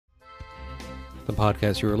The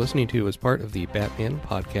podcast you are listening to is part of the Batman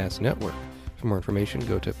Podcast Network. For more information,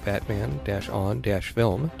 go to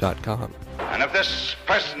batman-on-film.com. And if this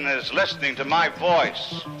person is listening to my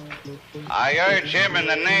voice, I urge him in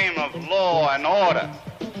the name of law and order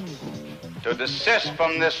to desist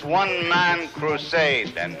from this one-man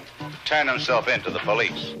crusade and turn himself into the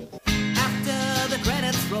police. After the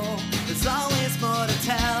credits roll, there's always more to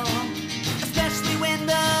tell, especially when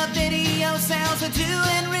the video sales are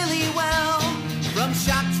doing really well. From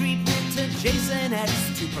Shock Treatment to Jason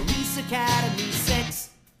X to Police Academy 6,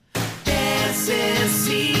 this is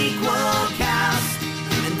Sequel Cast,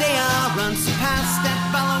 and they are unsurpassed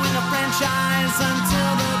at following a franchise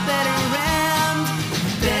until the bitter end.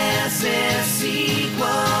 This is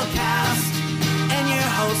Sequel Cast, and your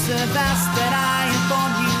hosts have asked that I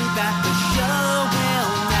inform you that the show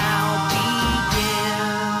will now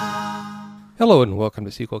begin. Hello and welcome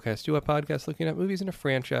to Sequelcast 2, a podcast looking at movies in a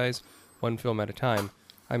franchise, one film at a time.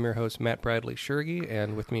 I'm your host, Matt Bradley Shergi,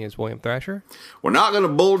 and with me is William Thrasher. We're not going to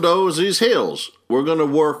bulldoze these hills. We're going to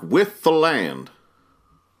work with the land.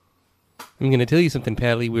 I'm going to tell you something,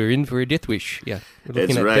 Padley. We're in for a Death Wish. Yeah, we're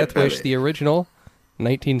looking That's at right, Death Wish, Padley. the original,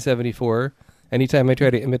 1974. Anytime I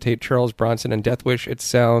try to imitate Charles Bronson in Death Wish, it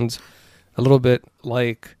sounds a little bit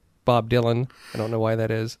like Bob Dylan. I don't know why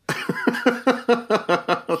that is.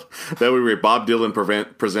 That would be Bob Dylan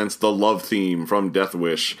presents the love theme from Death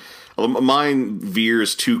Wish. Mine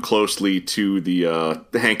veers too closely to the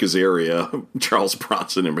Hank Azaria Charles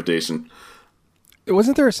Bronson imitation.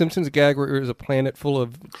 Wasn't there a Simpsons gag where it was a planet full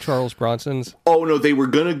of Charles Bronsons? Oh no, they were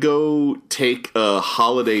gonna go take a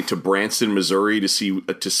holiday to Branson, Missouri to see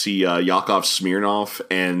Yakov Smirnoff,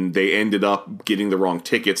 and they ended up getting the wrong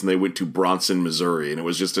tickets, and they went to Bronson, Missouri, and it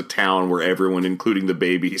was just a town where everyone, including the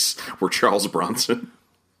babies, were Charles Bronson.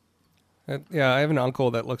 Yeah, I have an uncle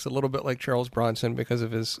that looks a little bit like Charles Bronson because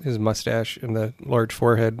of his mustache and the large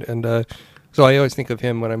forehead, and so I always think of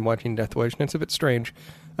him when I'm watching Death Wish, and it's a bit strange.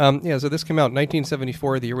 So this came out in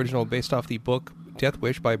 1974, the original based off the book Death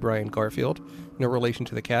Wish by Brian Garfield, no relation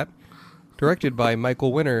to the cat. Directed by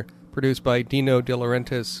Michael Winner, produced by Dino De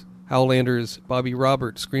Laurentiis, Hal Landers, Bobby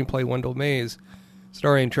Roberts, screenplay Wendell Mays,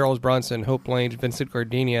 starring Charles Bronson, Hope Lange, Vincent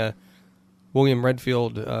Gardenia, William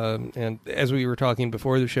Redfield, and as we were talking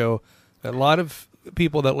before the show, a lot of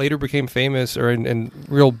people that later became famous are in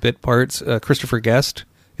real bit parts. Christopher Guest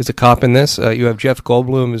is a cop in this. You have Jeff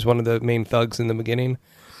Goldblum as one of the main thugs in the beginning.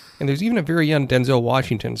 And there's even a very young Denzel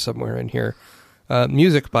Washington somewhere in here.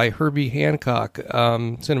 Music by Herbie Hancock.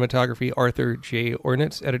 Cinematography, Arthur J.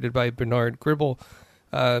 Ornitz. Edited by Bernard Gribble.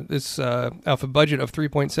 This off a budget of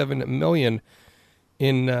 $3.7 million.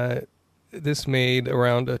 This made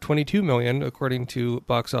around $22 million, according to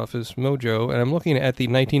Box Office Mojo. And I'm looking at the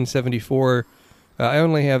 1974. I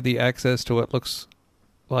only have the access to what looks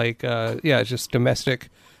like, it's just domestic.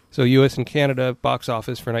 So U.S. and Canada box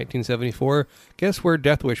office for 1974. Guess where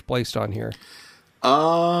Death Wish placed on here?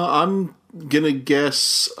 I'm gonna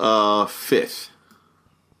guess 5th.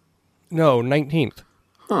 No, 19th.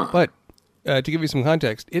 Huh. But to give you some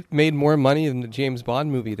context, it made more money than the James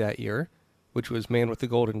Bond movie that year, which was Man with the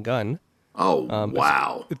Golden Gun. Oh,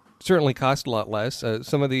 wow. It certainly cost a lot less.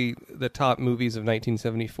 Some of the top movies of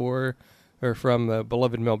 1974 are from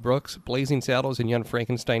beloved Mel Brooks. Blazing Saddles and Young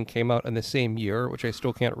Frankenstein came out in the same year, which I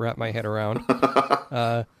still can't wrap my head around.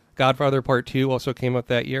 Godfather Part 2 also came out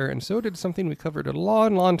that year, and so did something we covered a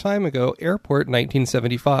long, long time ago, Airport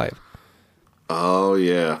 1975. Oh,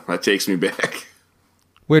 yeah. That takes me back.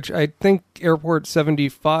 Which I think Airport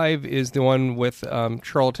 75 is the one with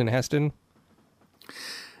Charlton Heston.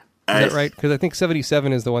 Is that right? Because I think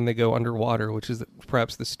 77 is the one they go underwater, which is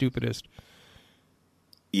perhaps the stupidest.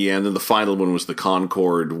 Yeah, and then the final one was the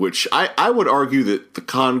Concorde, which I would argue that the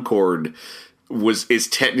Concorde is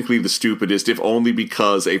technically the stupidest, if only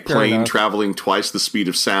because a plane traveling twice the speed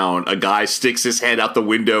of sound, a guy sticks his head out the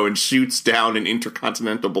window and shoots down an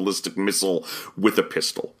intercontinental ballistic missile with a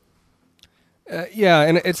pistol.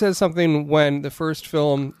 And it says something when the first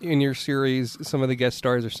film in your series, some of the guest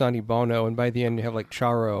stars are Sonny Bono, and by the end you have like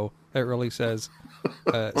Charo. That really says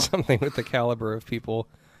something with the caliber of people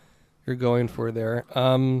you're going for there.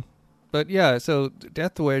 But yeah, so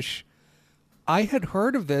Death Wish, I had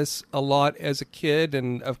heard of this a lot as a kid,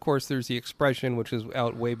 and of course there's the expression, which is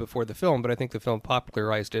out way before the film, but I think the film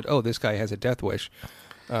popularized it. Oh, this guy has a death wish.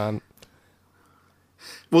 Well,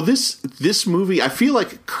 this movie, I feel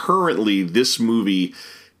like currently this movie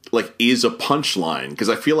like is a punchline, because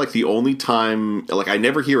I feel like the only time, like, I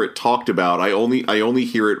never hear it talked about. I only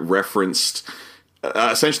hear it referenced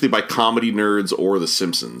essentially by comedy nerds or The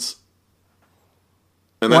Simpsons.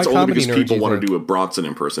 And that's only because people want to do a Bronson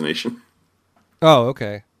impersonation. Oh,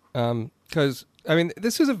 okay. I because I mean,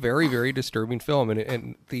 this is a very, very disturbing film,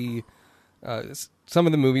 and the some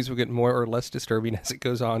of the movies will get more or less disturbing as it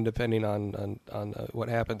goes on, depending on what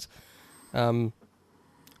happens.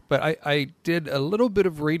 But I did a little bit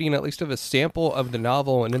of reading, at least of a sample of the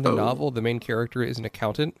novel, and in the novel, the main character is an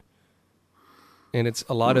accountant, and it's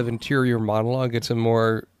a lot of interior monologue. It's a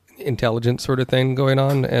more intelligent sort of thing going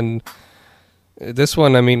on, and this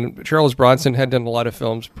one, I mean, Charles Bronson had done a lot of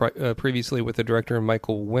films previously with the director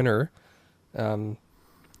Michael Winner,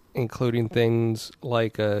 including things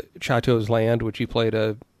like Chateau's Land, which he played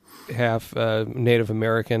a half Native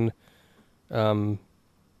American, and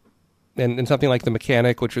something like The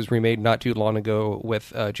Mechanic, which was remade not too long ago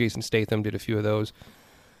with Jason Statham, did a few of those.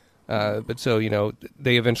 But so,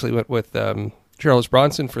 they eventually went with Charles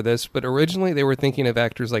Bronson for this, but originally they were thinking of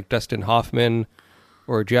actors like Dustin Hoffman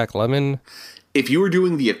or Jack Lemmon. If you were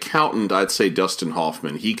doing The Accountant, I'd say Dustin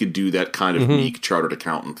Hoffman. He could do that kind of meek chartered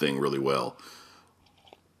accountant thing really well.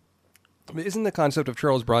 Isn't the concept of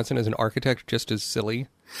Charles Bronson as an architect just as silly?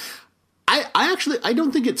 I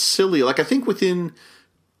don't think it's silly. Like, I think within...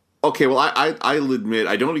 Okay, well, I'll admit,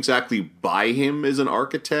 I don't exactly buy him as an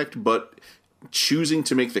architect, but choosing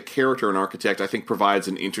to make the character an architect, I think, provides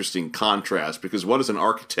an interesting contrast, because what is an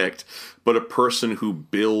architect but a person who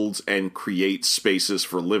builds and creates spaces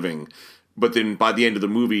for living? But then by the end of the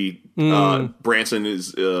movie, Bronson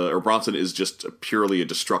is just purely a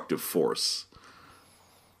destructive force.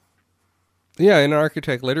 Yeah, an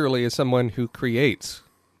architect literally is someone who creates.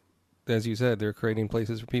 As you said, they're creating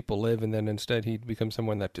places where people live, and then instead he becomes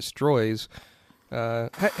someone that destroys.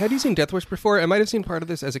 Had you seen Death Wish before? I might have seen part of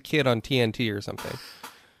this as a kid on TNT or something.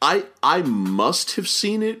 I must have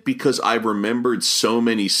seen it because I remembered so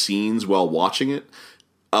many scenes while watching it.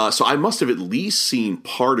 So I must have at least seen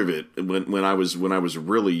part of it when I was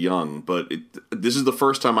really young. But this is the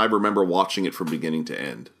first time I remember watching it from beginning to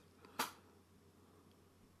end.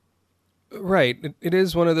 Right. It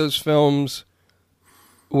is one of those films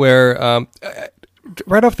where,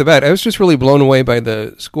 right off the bat, I was just really blown away by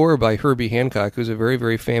the score by Herbie Hancock, who's a very,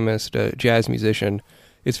 very famous jazz musician.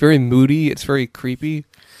 It's very moody. It's very creepy.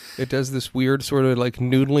 It does this weird sort of like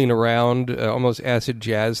noodling around, almost acid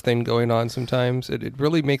jazz thing going on sometimes. It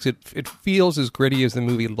really makes it feels as gritty as the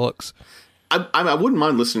movie looks. I wouldn't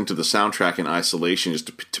mind listening to the soundtrack in isolation just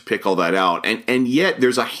to pick all that out. And yet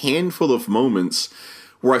there's a handful of moments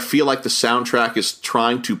where I feel like the soundtrack is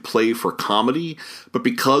trying to play for comedy, but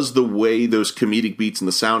because the way those comedic beats in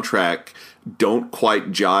the soundtrack don't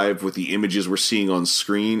quite jive with the images we're seeing on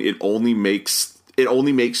screen, it only makes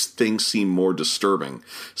things seem more disturbing.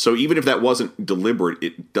 So even if that wasn't deliberate,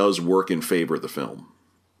 it does work in favor of the film.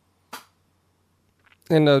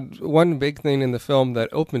 And one big thing in the film that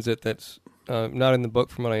opens it that's not in the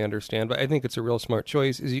book from what I understand, but I think it's a real smart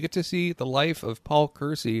choice, is you get to see the life of Paul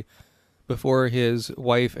Kersey before his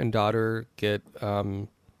wife and daughter get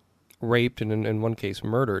raped and, in one case,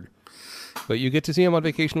 murdered. But you get to see him on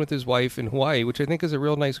vacation with his wife in Hawaii, which I think is a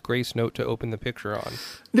real nice grace note to open the picture on.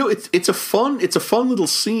 No, it's a fun little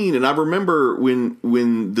scene, and I remember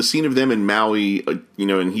when the scene of them in Maui,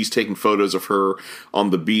 and he's taking photos of her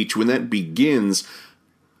on the beach. When that begins,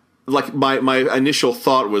 like my initial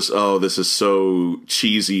thought was, oh, this is so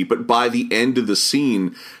cheesy. But by the end of the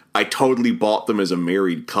scene, I totally bought them as a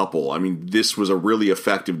married couple. I mean, this was a really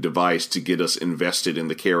effective device to get us invested in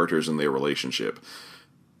the characters and their relationship.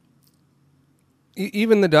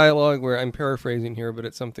 Even the dialogue where I'm paraphrasing here, but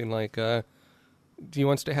it's something like, he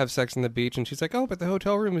wants to have sex on the beach, and she's like, oh, but the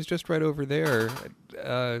hotel room is just right over there.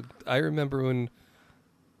 I remember when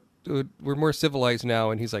we're more civilized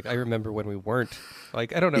now, and he's like, I remember when we weren't.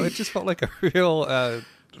 Like, I don't know, it just felt like a real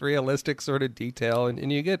realistic sort of detail,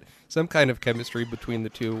 and you get some kind of chemistry between the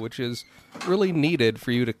two, which is really needed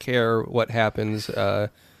for you to care what happens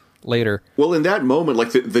later. Well, in that moment,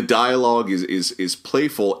 like the dialogue is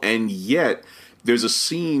playful, and yet there's a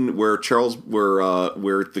scene where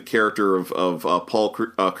where the character of Paul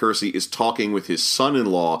Kersey is talking with his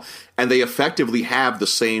son-in-law, and they effectively have the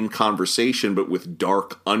same conversation but with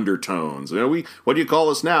dark undertones. What do you call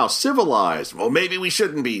us now? Civilized. Well, maybe we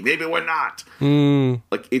shouldn't be. Maybe we're not.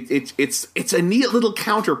 Like it's a neat little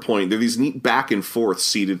counterpoint. There are these neat back and forth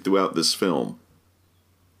seated throughout this film.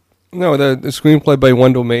 No, the screenplay by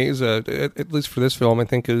Wendell Mays, at least for this film, I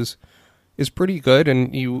think is pretty good, and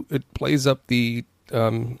it plays up the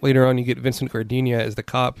later on you get Vincent Gardenia as the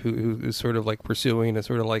cop who is sort of like pursuing a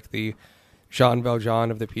sort of like the Jean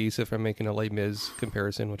Valjean of the piece, if I'm making a Les Mis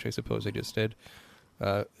comparison, which I suppose I just did.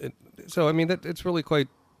 So I mean it's really quite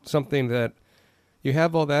something that you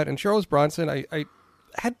have all that. And Charles Bronson, I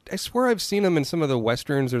I swear I've seen him in some of the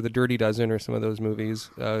westerns or the Dirty Dozen or some of those movies,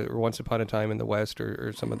 or Once Upon a Time in the West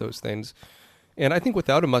or some of those things. And I think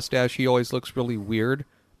without a mustache, he always looks really weird.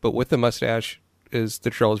 But with the mustache is the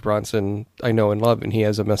Charles Bronson I know and love, and he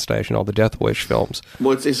has a mustache in all the Death Wish films.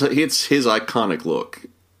 Well, it's his iconic look.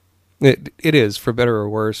 It is, for better or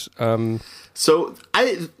worse. So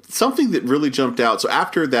something that really jumped out. So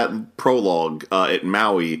after that prologue at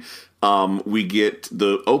Maui, we get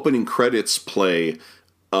the opening credits play.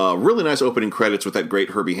 Really nice opening credits with that great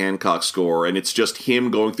Herbie Hancock score, and it's just him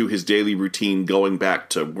going through his daily routine, going back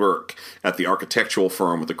to work at the architectural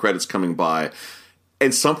firm with the credits coming by.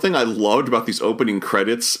 And something I loved about these opening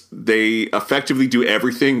credits, they effectively do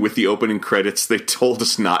everything with the opening credits they told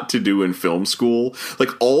us not to do in film school. Like,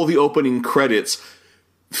 all the opening credits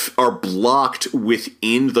are blocked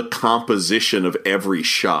within the composition of every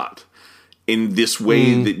shot in this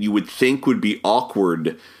way that you would think would be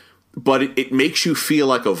awkward, but it makes you feel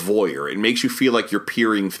like a voyeur. It makes you feel like you're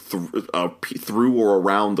peering through or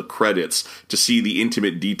around the credits to see the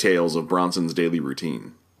intimate details of Bronson's daily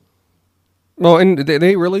routine. Well, and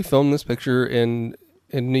they really filmed this picture in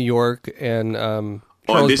New York, and Charles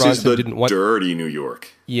this Bronson is the didn't want dirty New York.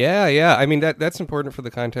 Yeah. I mean, that's important for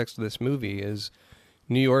the context of this movie. Is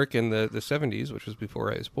New York in the 70s, which was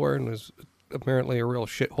before I was born, was apparently a real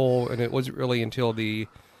shithole, and it wasn't really until the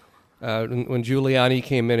when Giuliani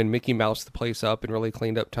came in and Mickey Moused the place up and really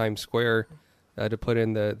cleaned up Times Square to put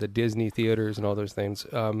in the Disney theaters and all those things.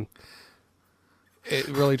 It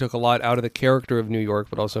really took a lot out of the character of New York,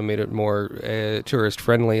 but also made it more tourist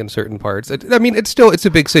friendly in certain parts. I mean, it's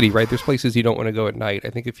a big city, right? There's places you don't want to go at night.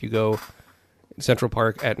 I think if you go Central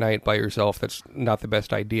Park at night by yourself, that's not the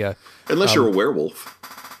best idea. Unless you're a werewolf.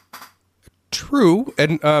 True.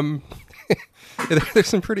 And there's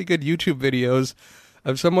some pretty good YouTube videos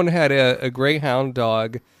of someone had a Greyhound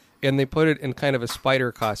dog, and they put it in kind of a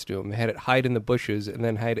spider costume. They had it hide in the bushes, and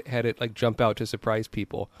then had it like jump out to surprise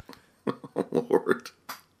people. Lord.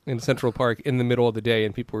 In Central Park in the middle of the day,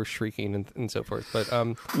 and people were shrieking and so forth. But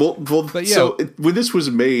but yeah. So when this was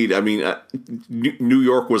made, I mean, New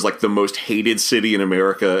York was like the most hated city in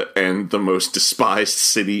America and the most despised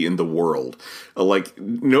city in the world. Like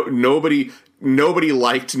nobody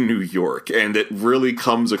liked New York, and it really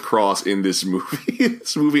comes across in this movie.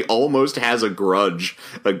 This movie almost has a grudge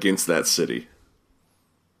against that city.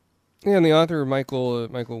 Yeah, and the author Michael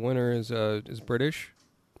Winner is British.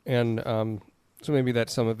 And so maybe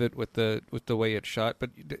that's some of it with the way it's shot. But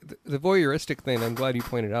the voyeuristic thing, I'm glad you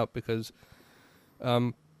pointed out, because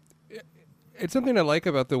it's something I like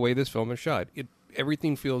about the way this film is shot.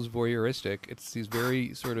 Everything feels voyeuristic. It's these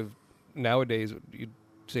very sort of, nowadays, you'd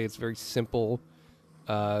say it's very simple,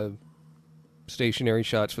 stationary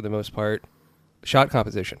shots for the most part, shot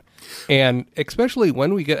composition. And especially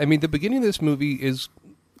when we get, I mean, the beginning of this movie is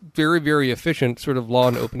very, very efficient, sort of law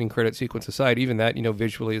and opening credit sequence aside. Even that,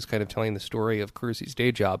 visually is kind of telling the story of Kersey's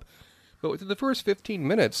day job. But within the first 15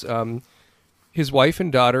 minutes, his wife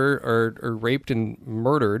and daughter are raped and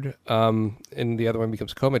murdered, and the other one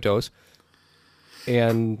becomes comatose.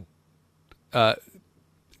 And that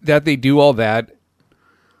they do all that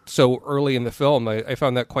so early in the film, I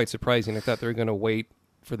found that quite surprising. I thought they were going to wait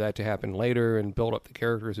for that to happen later and build up the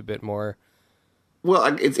characters a bit more.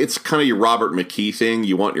 Well, it's kind of your Robert McKee thing.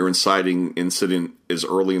 You want your inciting incident as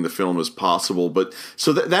early in the film as possible. But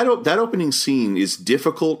so that opening scene is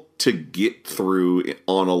difficult to get through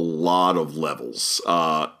on a lot of levels.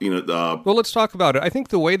 Well, let's talk about it. I think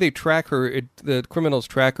the way they track her, the criminals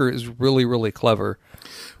track her, is really, really clever.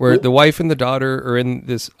 Where the wife and the daughter are in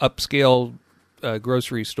this upscale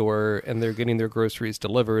grocery store, and they're getting their groceries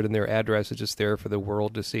delivered, and their address is just there for the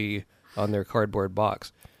world to see on their cardboard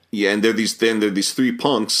box. Yeah, and there are these three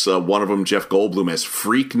punks. One of them, Jeff Goldblum, as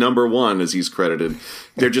Freak Number 1, as he's credited.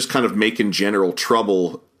 They're just kind of making general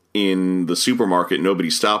trouble in the supermarket.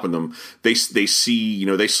 Nobody's stopping them. They see,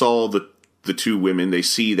 they saw the two women. They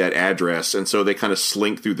see that address, and so they kind of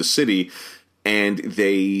slink through the city. And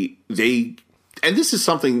and this is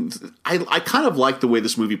something I kind of like the way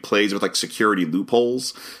this movie plays with like security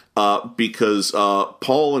loopholes. Because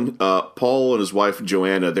Paul and his wife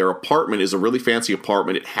Joanna, their apartment is a really fancy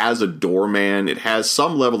apartment. It has a doorman. It has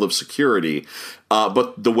some level of security.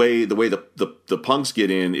 But the way the punks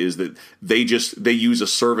get in is that they use a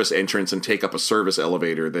service entrance and take up a service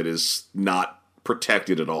elevator that is not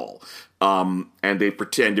protected at all. And they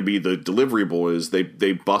pretend to be the delivery boys.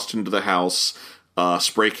 They bust into the house.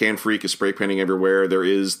 Spray can freak is spray painting everywhere. There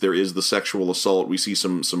is the sexual assault. We see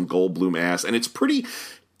some Goldblum ass, and it's pretty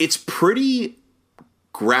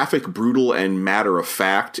graphic, brutal, and matter of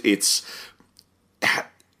fact.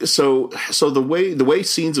 So the way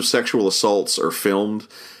scenes of sexual assaults are filmed,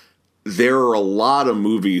 there are a lot of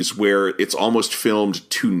movies where it's almost filmed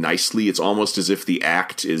too nicely. It's almost as if the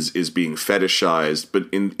act is being fetishized. But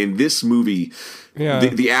in this movie,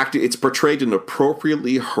 the act, it's portrayed in an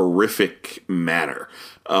appropriately horrific manner.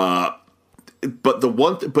 But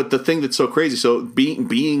the thing that's so crazy, so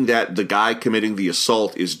being that the guy committing the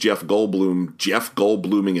assault is Jeff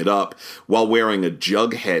Goldbluming it up while wearing a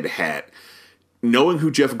Jughead hat. Knowing who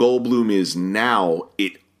Jeff Goldblum is now,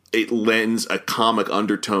 it lends a comic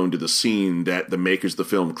undertone to the scene that the makers of the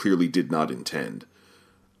film clearly did not intend.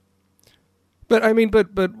 But I mean, but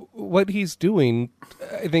what he's doing,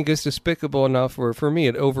 I think, is despicable enough where, for me,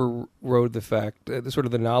 it overrode the fact, sort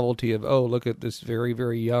of the novelty of, oh, look at this very,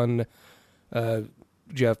 very young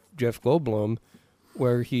Jeff Goldblum,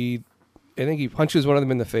 where I think he punches one of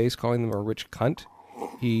them in the face, calling them a rich cunt.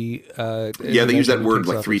 They use that word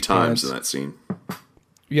like 3 times in that scene.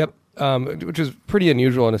 Yep. Which is pretty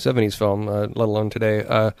unusual in a 70s film, let alone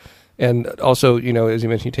today. And also, as you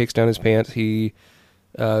mentioned, he takes down his pants. He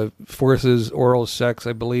forces oral sex,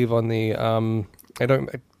 I believe, on the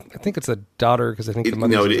I think it's the daughter, because I think the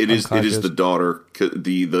mother. No, it is the daughter.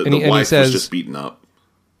 The wife was just beaten up.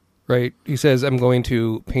 Right. He says, "I'm going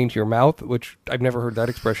to paint your mouth," which I've never heard that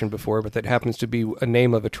expression before, but that happens to be a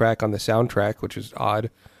name of a track on the soundtrack, which is odd.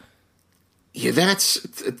 Yeah, that's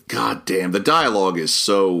goddamn. The dialogue is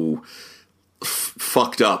so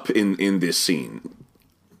fucked up in this scene.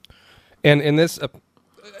 And in this,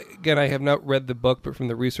 again, I have not read the book, but from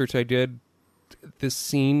the research I did, this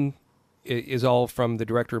scene is all from the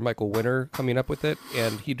director Michael Winner coming up with it,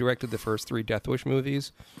 and he directed the first 3 Death Wish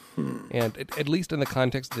movies. And at least in the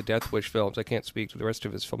context of the Death Wish films, I can't speak to the rest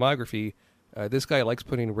of his filmography. This guy likes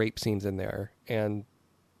putting rape scenes in there, and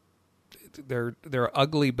they're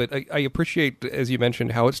ugly, but I appreciate, as you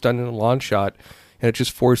mentioned, how it's done in a long shot, and it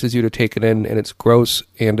just forces you to take it in, and it's gross,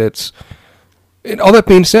 and all that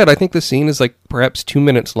being said, I think the scene is like perhaps 2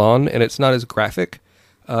 minutes long, and it's not as graphic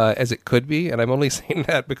as it could be, and I'm only saying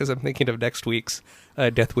that because I'm thinking of next week's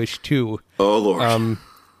Death Wish 2. Oh, Lord.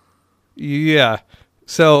 Yeah.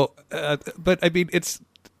 So, but I mean,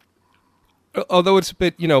 although it's a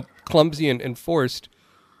bit, clumsy and forced,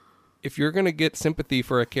 if you're going to get sympathy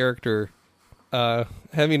for a character,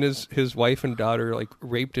 having his wife and daughter like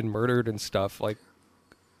raped and murdered and stuff, like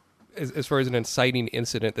as far as an inciting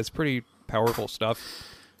incident, that's pretty powerful stuff.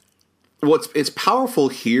 Well, it's powerful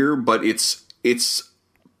here, but it's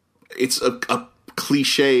a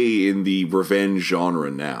cliche in the revenge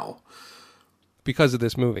genre now because of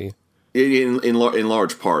this movie. In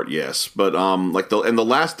large part, yes, but like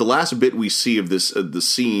the last bit we see of the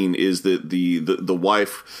scene is that the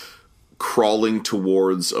wife crawling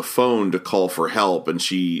towards a phone to call for help, and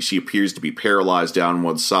she appears to be paralyzed down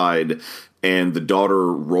one side, and the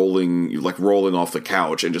daughter rolling off the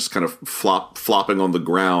couch and just kind of flopping on the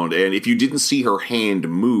ground. And if you didn't see her hand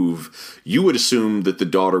move, you would assume that the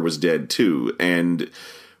daughter was dead too. And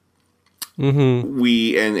then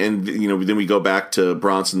we go back to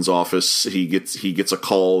Bronson's office. He gets a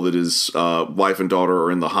call that his wife and daughter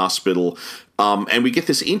are in the hospital. And we get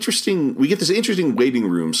this interesting waiting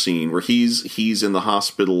room scene where he's in the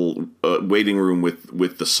hospital waiting room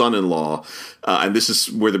with the son-in-law, and this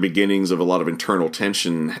is where the beginnings of a lot of internal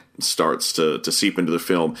tension starts to seep into the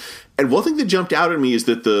film. And one thing that jumped out at me is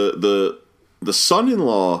that the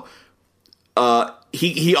son-in-law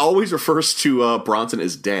he always refers to Bronson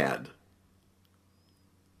as dad.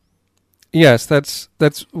 Yes, that's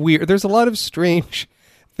weird. There's a lot of strange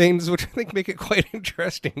things which I think make it quite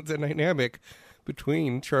interesting, the dynamic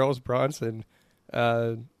between Charles Bronson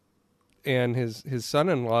and his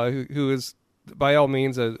son-in-law, who is by all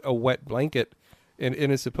means a wet blanket and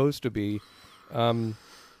is supposed to be. I'm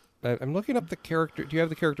looking up the character. Do you have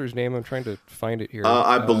the character's name? I'm trying to find it here.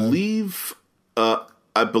 I believe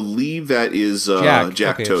that is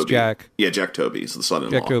Jack Toby. Jack. Yeah, Jack Toby is the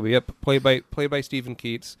son-in-law. Jack Toby, yep, played by Stephen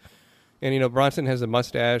Keats. And, Bronson has a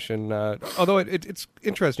mustache, and although it's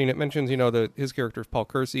interesting, it mentions, his character, Paul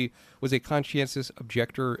Kersey, was a conscientious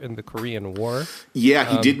objector in the Korean War. Yeah,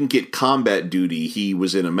 he didn't get combat duty. He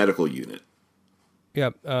was in a medical unit.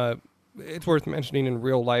 Yeah, it's worth mentioning in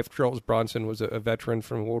real life, Charles Bronson was a veteran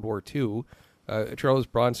from World War II. Charles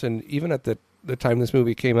Bronson, even at the time this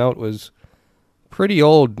movie came out, was pretty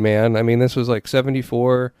old, man. I mean, this was like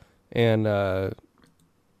 74, and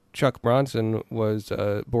Chuck Bronson was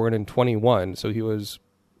born in 21, so he was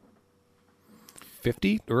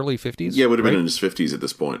 50, early 50s? Yeah, would have been in his 50s at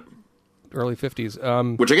this point. Early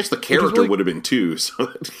 50s. Which I guess the character would have been too,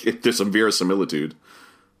 so there's some verisimilitude.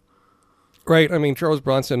 Right, I mean, Charles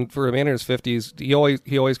Bronson, for a man in his 50s,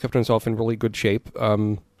 he always kept himself in really good shape.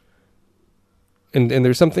 and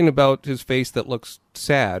there's something about his face that looks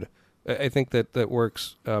sad. I think that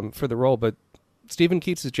works for the role. But Stephen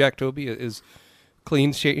Keats' Jack Toby is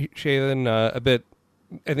clean shaven, a bit,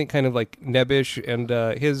 I think, kind of like nebbish, and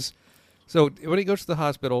his. So when he goes to the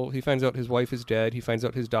hospital, he finds out his wife is dead. He finds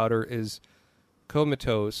out his daughter is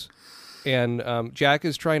comatose, and Jack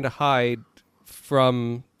is trying to hide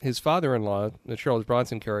from his father-in-law, the Charles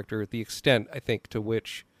Bronson character, the extent, I think, to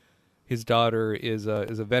which his daughter is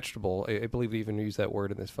a vegetable. I believe they even used that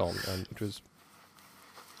word in this film, which was.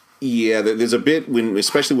 Yeah, there's a bit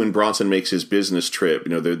especially when Bronson makes his business trip,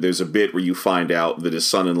 there's a bit where you find out that his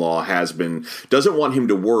son-in-law doesn't want him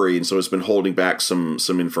to worry, and so has been holding back some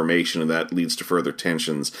information, and that leads to further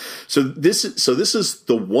tensions. So this is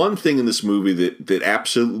the one thing in this movie that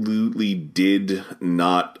absolutely did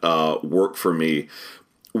not work for me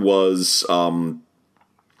was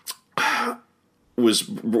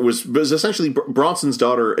essentially Bronson's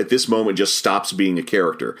daughter at this moment just stops being a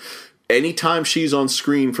character. Anytime she's on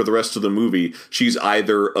screen for the rest of the movie, she's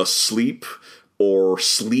either asleep or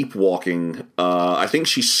sleepwalking. I think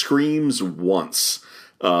she screams once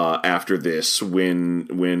after this when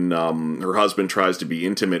her husband tries to be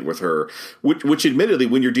intimate with her, which admittedly,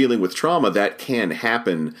 when you're dealing with trauma, that can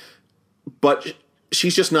happen. But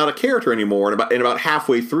she's just not a character anymore, and about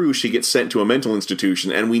halfway through, she gets sent to a mental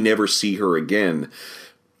institution, and we never see her again.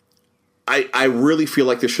 I really feel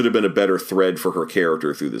like there should have been a better thread for her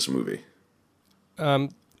character through this movie.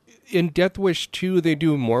 In Death Wish 2, they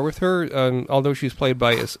do more with her, although she's played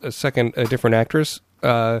by a different actress.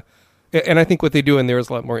 And I think what they do in there is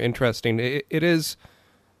a lot more interesting. It is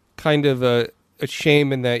kind of a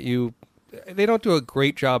shame in that they don't do a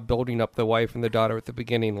great job building up the wife and the daughter at the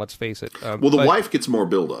beginning, let's face it. The wife gets more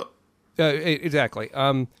build-up. Exactly.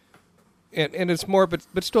 And it's more,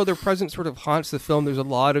 but still, their presence sort of haunts the film. There's a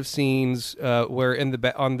lot of scenes where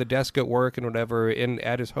on the desk at work and whatever,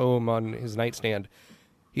 at his home on his nightstand,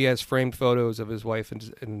 he has framed photos of his wife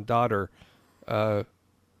and daughter,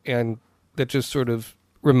 and that just sort of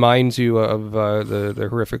reminds you of the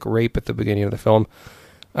horrific rape at the beginning of the film.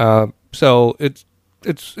 So it's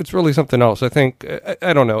really something else. I think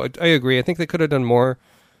I don't know. I agree. I think they could have done more.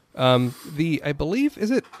 I believe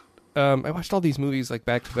is it. I watched all these movies like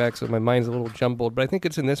back to back, so my mind's a little jumbled. But I think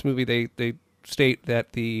it's in this movie they state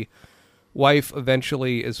that the wife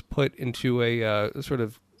eventually is put into a sort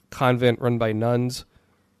of convent run by nuns.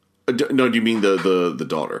 No, do you mean the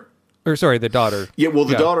daughter? Or sorry, the daughter. Yeah, well,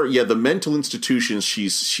 the daughter. Yeah, the mental institution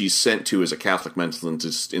she's sent to is a Catholic mental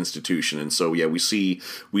institution, and so yeah, we see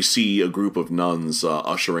a group of nuns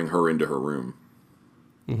ushering her into her room.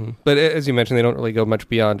 Mm-hmm. But as you mentioned, they don't really go much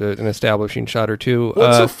beyond an establishing shot or two. Well,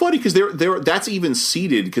 it's so funny because that's even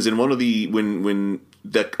seeded because in one of the when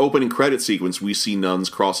that opening credit sequence we see nuns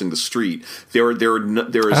crossing the street. There is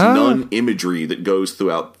nun imagery that goes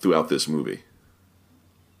throughout this movie.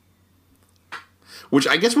 Which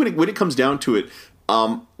I guess when it comes down to it,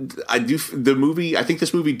 I think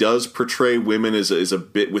this movie does portray women as a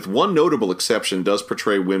bit, with one notable exception, does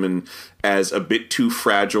portray women as a bit too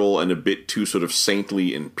fragile and a bit too sort of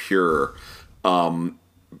saintly and pure.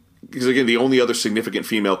 Because again, the only other significant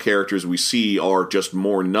female characters we see are just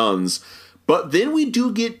more nuns. But then we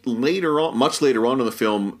do get much later on in the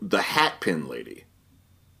film, the hat pin lady.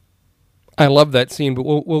 I love that scene, but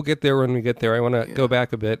we'll get there when we get there. I want to go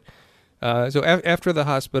back a bit. So after the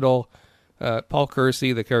hospital, Paul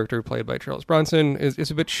Kersey, the character played by Charles Bronson,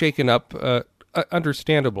 is a bit shaken up,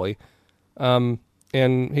 understandably. And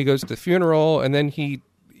he goes to the funeral, and then he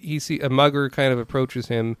a mugger kind of approaches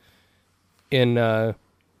him in a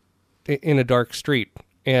dark street,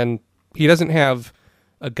 and he doesn't have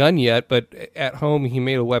a gun yet, but at home he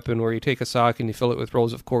made a weapon where you take a sock and you fill it with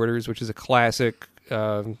rolls of quarters, which is a classic,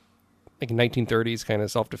 like 1930s kind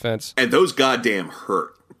of self-defense. And those goddamn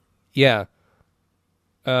hurt. Yeah.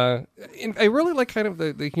 I really like kind of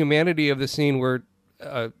the humanity of the scene where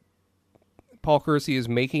Paul Kersey is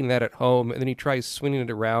making that at home, and then he tries swinging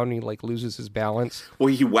it around, and he like loses his balance.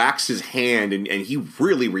 Well, he whacks his hand, and he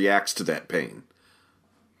really reacts to that pain.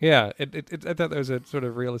 Yeah, I thought that was a sort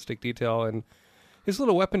of realistic detail, and his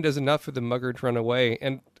little weapon does enough for the mugger to run away.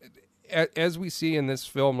 And as we see in this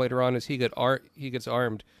film later on, as he gets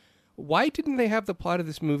armed, why didn't they have the plot of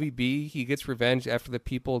this movie be he gets revenge after the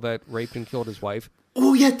people that raped and killed his wife?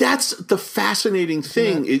 Oh, yeah, that's the fascinating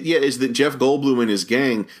thing, is that Jeff Goldblum and his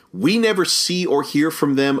gang, we never see or hear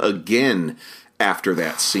from them again after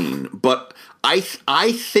that scene. But I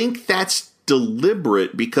think that's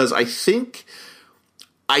deliberate because I think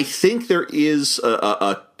there is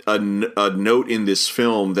a note in this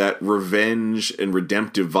film that revenge and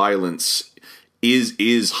redemptive violence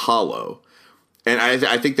is hollow. And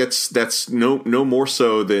I think that's no more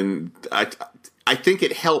so than I think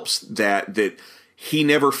it helps that he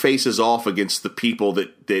never faces off against the people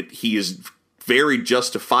that he is very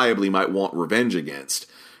justifiably might want revenge against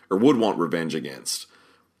or would want revenge against.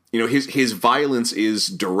 His violence is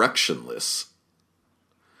directionless.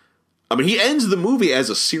 I mean, he ends the movie as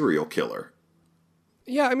a serial killer.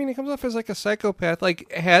 Yeah, I mean, he comes off as like a psychopath.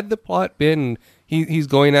 Like, had the plot been he's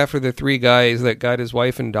going after the three guys that got his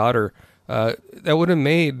wife and daughter, that would have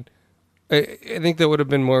made. I think that would have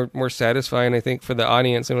been more satisfying. I think for the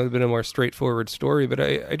audience, and it would have been a more straightforward story. But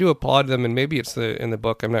I do applaud them, and maybe it's in the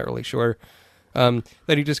book. I'm not really sure. That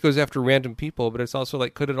he just goes after random people, but it's also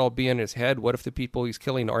like, could it all be in his head? What if the people he's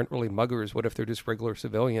killing aren't really muggers? What if they're just regular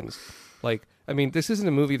civilians? Like, I mean, this isn't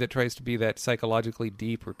a movie that tries to be that psychologically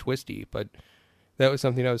deep or twisty, but that was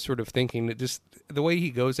something I was sort of thinking, that just the way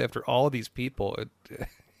he goes after all of these people,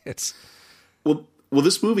 it's... Well,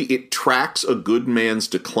 this movie, it tracks a good man's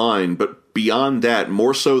decline, but beyond that,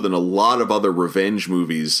 more so than a lot of other revenge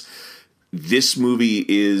movies, this movie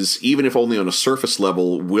is, even if only on a surface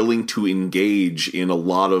level, willing to engage in a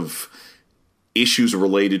lot of issues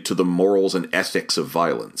related to the morals and ethics of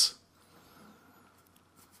violence.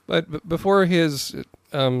 But before his,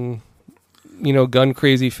 gun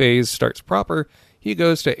crazy phase starts proper, he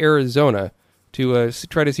goes to Arizona to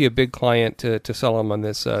try to see a big client to sell him on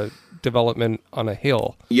this development on a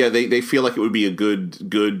hill. Yeah, they feel like it would be a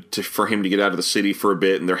good for him to get out of the city for a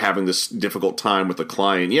bit, and they're having this difficult time with the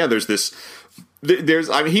client. Yeah,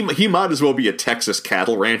 he might as well be a Texas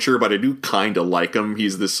cattle rancher, but I do kind of like him.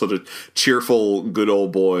 He's this sort of cheerful, good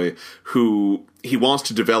old boy who he wants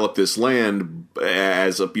to develop this land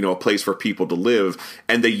as a place for people to live,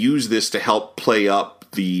 and they use this to help play up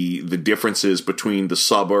the differences between the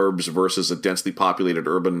suburbs versus a densely populated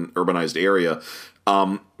urbanized area.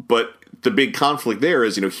 But the big conflict there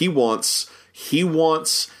is, he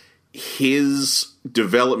wants his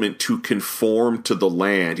development to conform to the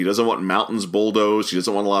land. He doesn't want mountains bulldozed. He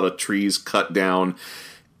doesn't want a lot of trees cut down.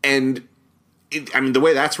 And the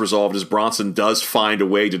way that's resolved is Bronson does find a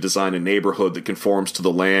way to design a neighborhood that conforms to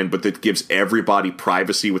the land, but that gives everybody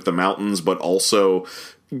privacy with the mountains, but also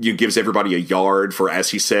gives everybody a yard for,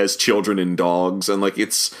 as he says, children and dogs. And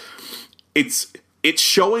it's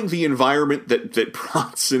showing the environment that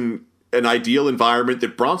Bronson, an ideal environment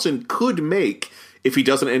that Bronson could make if he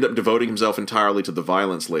doesn't end up devoting himself entirely to the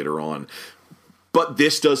violence later on. But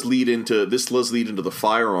this does lead into the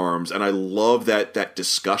firearms, and I love that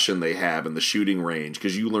discussion they have in the shooting range,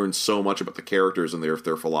 because you learn so much about the characters and their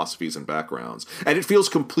philosophies and backgrounds, and it feels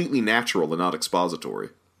completely natural and not expository.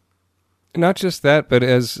 Not just that, but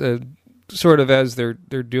as sort of as they're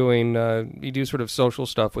doing, you do sort of social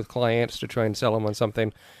stuff with clients to try and sell them on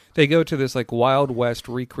something. They go to this like Wild West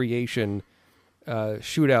recreation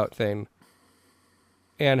shootout thing.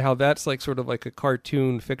 And how that's like sort of like a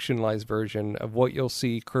cartoon fictionalized version of what you'll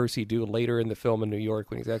see Kersey do later in the film in New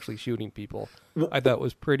York when he's actually shooting people. I thought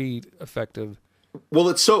was pretty effective. Well,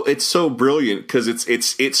 it's so brilliant because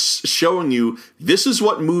it's showing you this is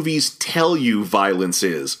what movies tell you violence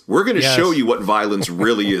is. We're going to show you what violence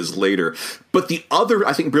really is later. But the other,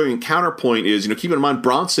 I think, brilliant counterpoint is, keep in mind,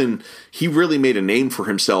 Bronson, he really made a name for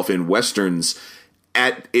himself in Westerns.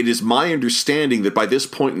 It is my understanding that by this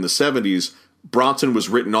point in the 70s, Bronson was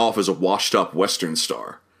written off as a washed-up Western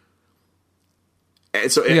star.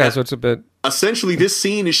 And so, so it's a bit... Essentially, this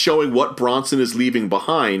scene is showing what Bronson is leaving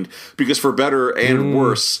behind, because for better and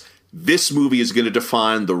worse, this movie is going to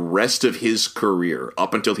define the rest of his career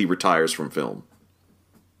up until he retires from film.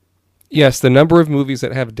 Yes, the number of movies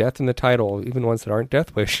that have death in the title, even ones that aren't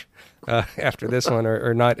Death Wish, after this one,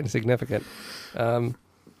 are not insignificant.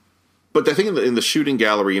 But I think in the shooting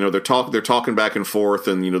gallery, they're talking back and forth,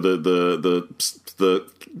 and the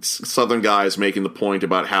Southern guy is making the point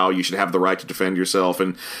about how you should have the right to defend yourself,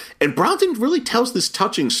 and Bronson really tells this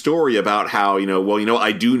touching story about how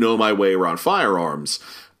I do know my way around firearms.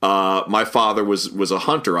 My father was a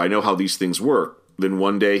hunter. I know how these things work. Then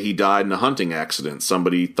one day he died in a hunting accident.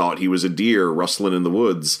 Somebody thought he was a deer rustling in the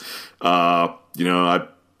woods. My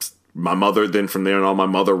mother. Then from there on, my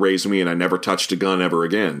mother raised me, and I never touched a gun ever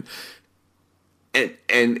again.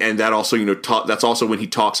 And that also, that's also when he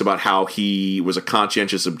talks about how he was a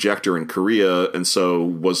conscientious objector in Korea, and so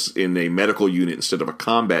was in a medical unit instead of a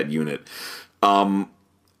combat unit. And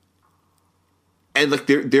like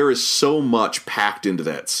there is so much packed into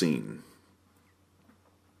that scene.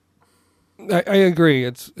 I agree.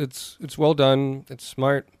 It's well done. It's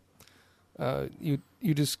smart. You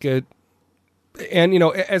just get, and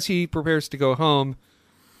as he prepares to go home,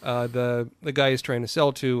 the guy he's trying to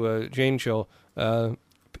sell to, Jane Chill,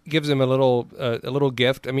 gives him a little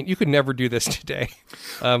gift. I mean, you could never do this today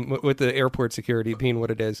with the airport security being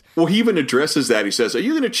what it is. Well, he even addresses that. He says, "Are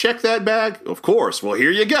you going to check that bag?" Of course. Well,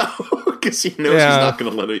 here you go, because he knows he's not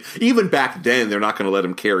going to let it. Even back then, they're not going to let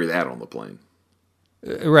him carry that on the plane.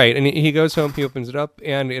 Right, and he goes home. He opens it up,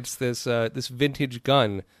 and it's this vintage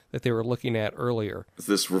gun that they were looking at earlier.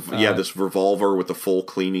 This revolver with the full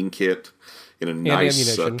cleaning kit in a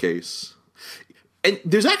nice case. And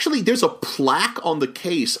there's a plaque on the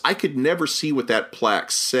case. I could never see what that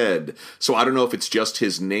plaque said, so I don't know if it's just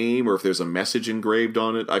his name or if there's a message engraved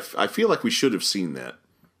on it. I feel like we should have seen that.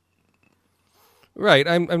 Right,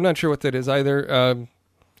 I'm not sure what that is either.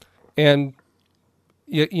 And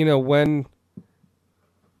you know, when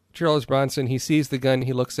Charles Bronson, he sees the gun,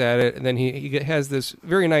 he looks at it, and then he has this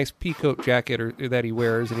very nice peacoat jacket that he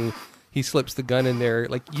wears, and he slips the gun in there.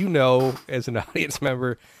 Like, you know, as an audience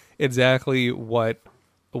member, exactly what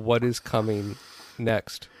is coming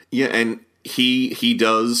next. Yeah, and he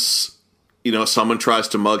does. You know, someone tries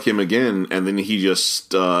to mug him again, and then he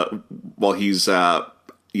just while he's out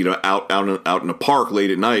in a park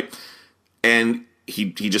late at night, and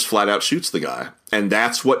he just flat out shoots the guy. And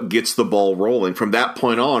that's what gets the ball rolling. From that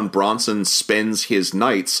point on, Bronson spends his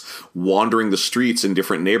nights wandering the streets in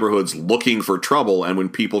different neighborhoods looking for trouble, and when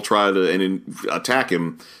people try to attack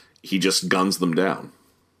him, he just guns them down.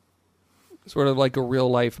 Sort of like a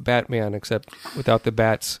real-life Batman, except without the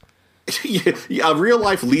bats. Yeah, a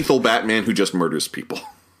real-life lethal Batman who just murders people.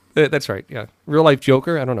 That's right, yeah. Real-life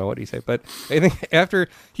Joker, I don't know what he say, but I think after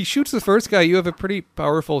he shoots the first guy, you have a pretty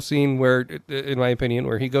powerful scene where, in my opinion,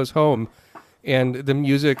 where he goes home, and the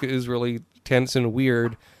music is really tense and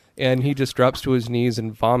weird, and he just drops to his knees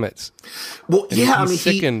and vomits. Well, and yeah, he's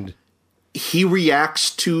sickened. He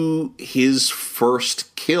reacts to his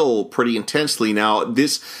first kill pretty intensely. Now,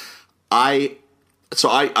 I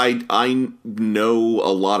know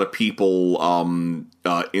a lot of people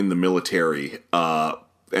in the military,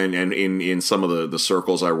 and in some of the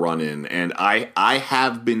circles I run in, and I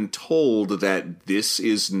have been told that this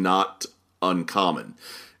is not uncommon.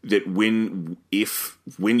 That when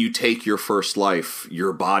you take your first life,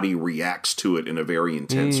 your body reacts to it in a very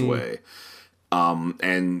intense way,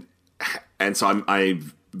 and so I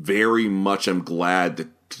very much am glad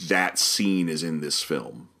that scene is in this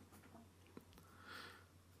film.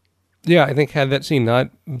 Yeah, I think had that scene not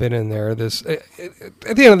been in there, at the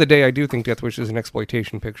end of the day, I do think Death Wish is an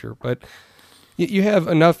exploitation picture. But you have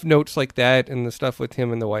enough notes like that and the stuff with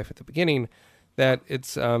him and the wife at the beginning that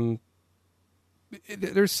it's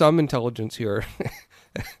there's some intelligence here,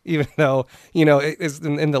 even though, you know, it's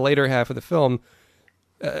in the later half of the film,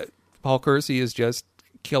 Paul Kersey is just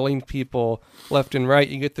killing people left and right.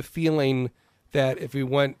 You get the feeling that if he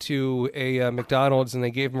went to a McDonald's and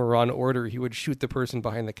they gave him a raw order, he would shoot the person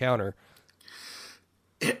behind the counter.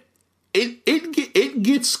 It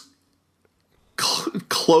gets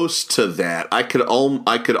close to that. I could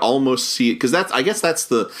almost see it, because I guess that's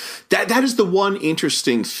that is the one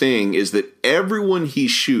interesting thing, is that everyone he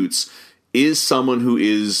shoots is someone who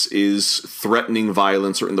is threatening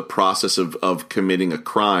violence or in the process of committing a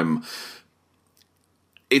crime.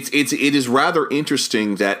 It is rather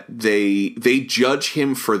interesting that they judge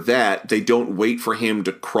him for that. They don't wait for him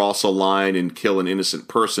to cross a line and kill an innocent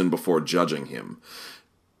person before judging him.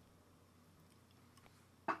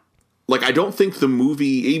 Like, I don't think the movie,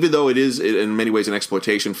 even though it is in many ways an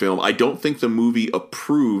exploitation film, I don't think the movie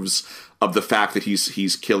approves of the fact that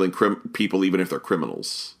he's killing people even if they're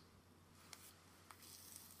criminals.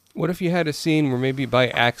 What if you had a scene where maybe by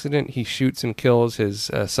accident he shoots and kills his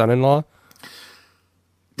son-in-law?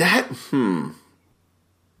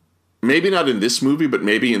 Maybe not in this movie, but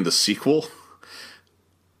maybe in the sequel.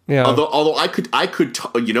 Yeah. Although I could,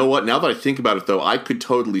 you know what? Now that I think about it, though, I could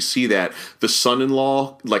totally see that the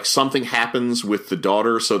son-in-law, like, something happens with the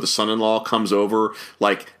daughter, so the son-in-law comes over,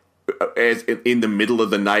 like, in the middle of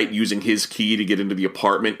the night using his key to get into the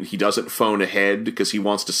apartment. He doesn't phone ahead because he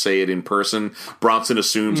wants to say it in person. Bronson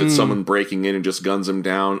assumes it's someone breaking in and just guns him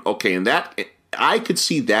down. Okay, and that, I could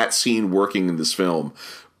see that scene working in this film,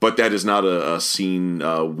 but that is not a scene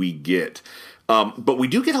we get. But we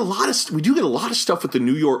do get a lot of stuff with the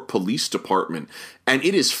New York Police Department, and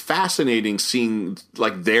it is fascinating seeing,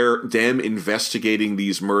 like, them investigating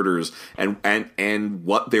these murders and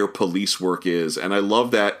what their police work is. And I love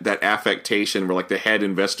that affectation where, like, the head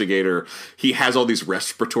investigator, he has all these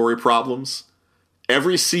respiratory problems.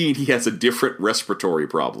 Every scene he has a different respiratory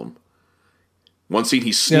problem. One scene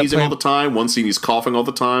he's sneezing all the time. One scene he's coughing all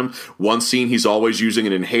the time. One scene he's always using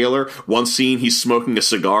an inhaler. One scene he's smoking a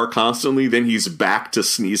cigar constantly. Then he's back to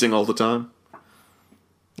sneezing all the time.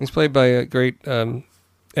 He's played by a great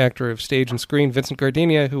actor of stage and screen, Vincent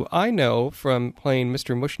Gardenia, who I know from playing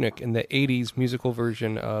Mr. Mushnick in the 80s musical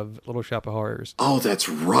version of Little Shop of Horrors. Oh, that's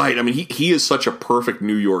right. I mean, he is such a perfect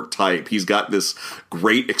New York type. He's got this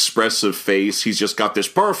great expressive face. He's just got this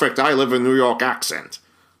perfect I live in New York accent.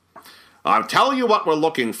 I'll tell you what we're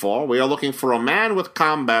looking for. We are looking for a man with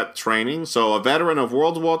combat training, so a veteran of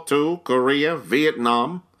World War II, Korea,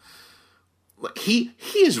 Vietnam. He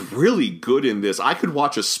is really good in this. I could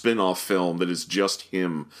watch a spin-off film that is just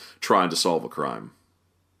him trying to solve a crime.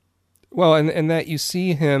 Well, and that you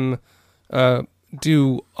see him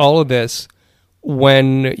do all of this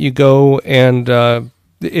when you go and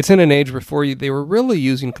it's in an age before they were really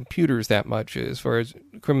using computers that much as far as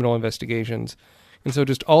criminal investigations. And so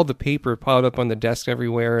just all the paper piled up on the desk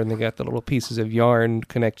everywhere, and they got the little pieces of yarn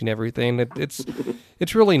connecting everything.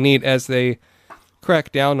 It's really neat as they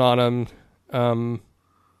crack down on him.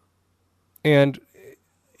 And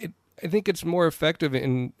I think it's more effective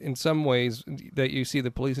in some ways that you see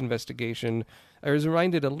the police investigation. I was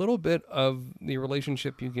reminded a little bit of the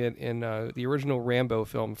relationship you get in the original Rambo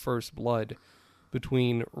film, First Blood,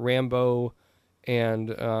 between Rambo and...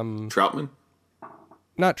 Troutman?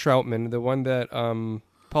 Not Troutman, the one that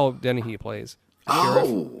Paul Dennehy plays.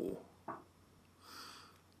 Oh!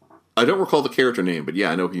 I don't recall the character name, but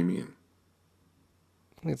yeah, I know who you mean.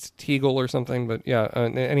 It's Teagle or something, but yeah.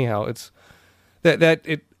 Anyhow, it's that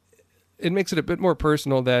it makes it a bit more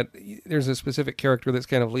personal that there's a specific character that's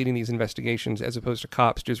kind of leading these investigations as opposed to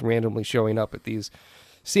cops just randomly showing up at these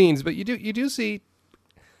scenes. But you do see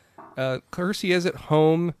Kersey is at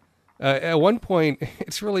home. At one point,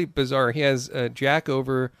 it's really bizarre. He has Jack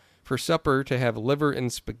over for supper to have liver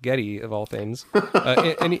and spaghetti, of all things.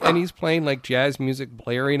 And he's playing like jazz music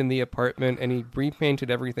blaring in the apartment, and he repainted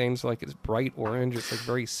everything so like it's bright orange. It's like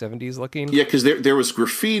very 70s looking. Yeah, because there was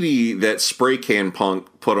graffiti that Spray Can Punk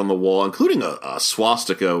put on the wall, including a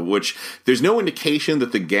swastika, which there's no indication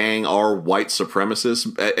that the gang are white supremacists.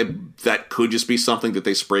 That could just be something that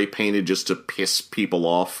they spray painted just to piss people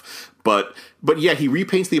off. But yeah, he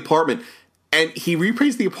repaints the apartment. And he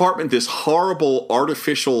repaints the apartment this horrible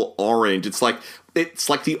artificial orange. It's like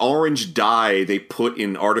the orange dye they put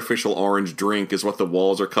in artificial orange drink is what the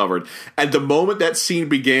walls are covered. And the moment that scene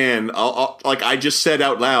began, I just said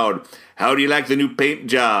out loud, "How do you like the new paint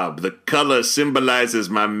job? The color symbolizes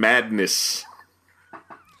my madness."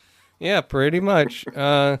 Yeah, pretty much.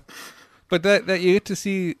 But that you get to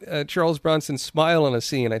see Charles Bronson smile in a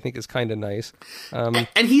scene, I think, is kind of nice. And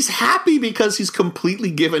he's happy because he's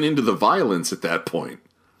completely given into the violence at that point.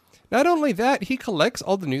 Not only that, he collects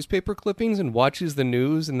all the newspaper clippings and watches the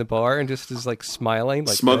news in the bar and just is like smiling.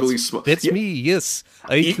 Like, smugly That's me, yes.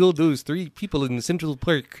 I killed those 3 people in Central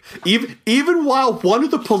Park. Even while one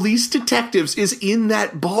of the police detectives is in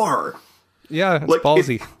that bar. Yeah, it's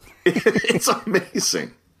ballsy. It's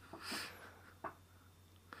amazing.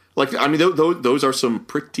 Like, I mean, those are some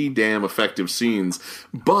pretty damn effective scenes,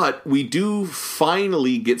 but we do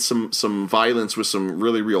finally get some violence with some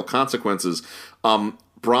really real consequences.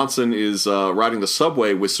 Bronson is riding the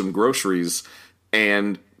subway with some groceries,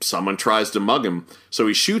 and someone tries to mug him. So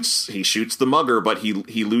he shoots the mugger, but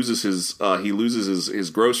he loses his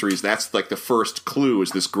groceries. That's like the first clue,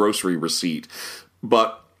 is this grocery receipt.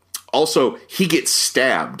 But also he gets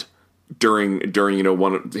stabbed during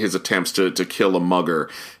one of his attempts to kill a mugger.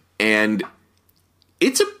 And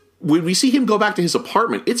when we see him go back to his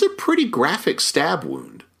apartment, it's a pretty graphic stab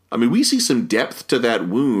wound. I mean, we see some depth to that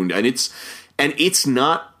wound, and it's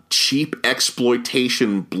not cheap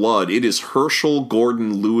exploitation blood. It is Herschel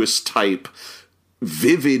Gordon Lewis type,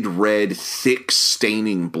 vivid red, thick,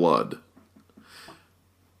 staining blood.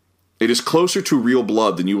 It is closer to real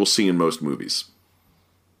blood than you will see in most movies.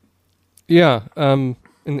 Yeah, in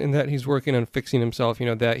that he's working on fixing himself.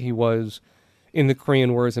 That he was in the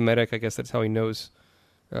Korean War as a medic. I guess that's how he knows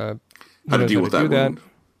how to deal with that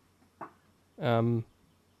wound.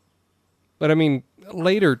 But I mean,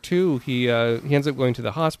 later too, he ends up going to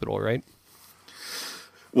the hospital, right?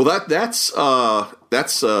 Well, that's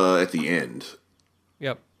at the end.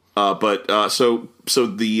 Yep. So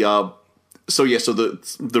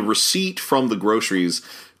the receipt from the groceries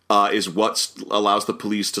is what allows the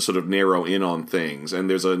police to sort of narrow in on things. And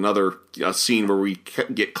there's another scene where we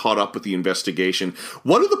get caught up with the investigation.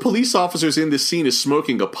 One of the police officers in this scene is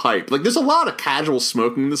smoking a pipe. Like, there's a lot of casual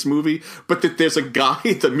smoking in this movie, but that there's a guy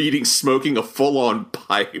at the meeting smoking a full-on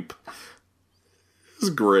pipe. This is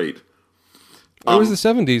great. It was the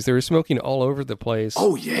 70s. They were smoking all over the place.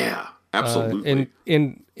 Oh, yeah. Absolutely.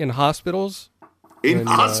 In hospitals. In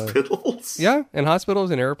hospitals? Yeah, in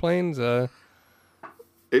hospitals and airplanes.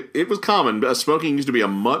 It was common. Smoking used to be a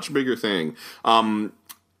much bigger thing.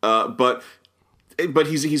 But but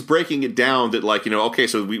he's breaking it down that, like, okay,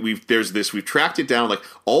 so we've tracked it down, like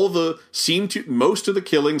most of the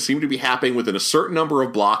killings seem to be happening within a certain number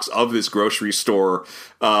of blocks of this grocery store,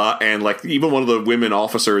 and like even one of the women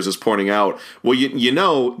officers is pointing out,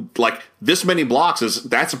 well, like this many blocks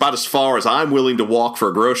that's about as far as I'm willing to walk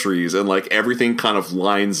for groceries, and like everything kind of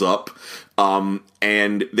lines up,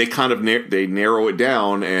 and they kind of they narrow it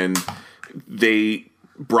down, and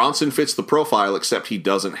Bronson fits the profile, except he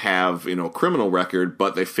doesn't have, a criminal record,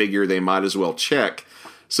 but they figure they might as well check.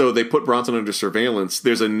 So they put Bronson under surveillance.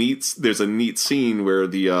 There's a neat scene where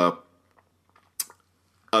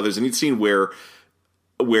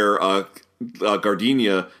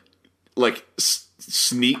Gardenia like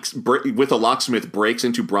sneaks with a locksmith, breaks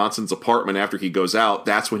into Bronson's apartment after he goes out.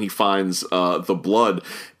 That's when he finds the blood.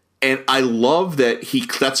 And I love that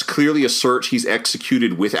that's clearly a search he's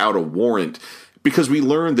executed without a warrant, because we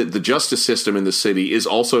learned that the justice system in the city is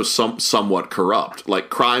also somewhat corrupt. Like,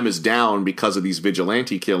 crime is down because of these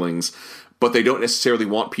vigilante killings, but they don't necessarily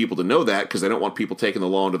want people to know that because they don't want people taking the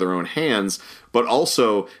law into their own hands. But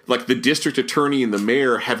also, like, the district attorney and the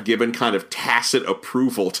mayor have given kind of tacit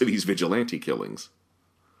approval to these vigilante killings.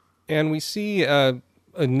 And we see a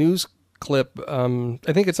news clip, I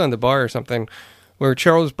think it's on the bar or something, where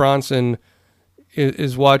Charles Bronson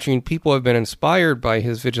is watching people have been inspired by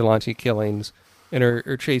his vigilante killings and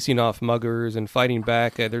are chasing off muggers and fighting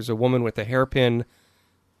back. There's a woman with a hairpin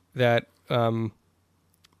that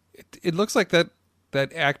it looks like that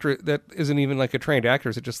actress that isn't even like a trained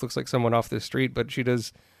actress. It just looks like someone off the street, but she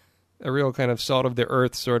does a real kind of salt of the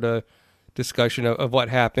earth sort of discussion of what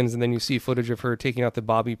happens. And then you see footage of her taking out the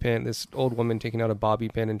bobby pin, this old woman taking out a bobby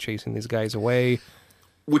pin and chasing these guys away.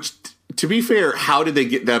 Which, to be fair, how did they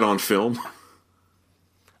get that on film?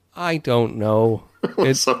 I don't know.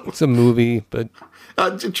 It's a movie, but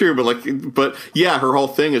true. But yeah, her whole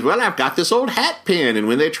thing is, well, I've got this old hat pin, and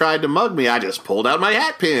when they tried to mug me, I just pulled out my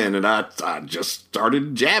hat pin and I just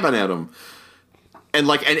started jabbing at them, and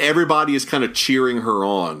everybody is kind of cheering her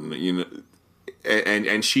on,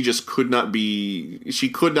 and she just could not be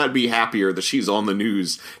happier that she's on the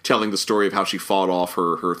news telling the story of how she fought off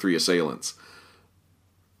her three assailants.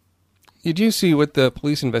 You do see with the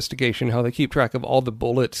police investigation how they keep track of all the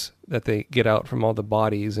bullets that they get out from all the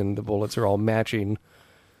bodies, and the bullets are all matching.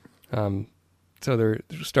 So they're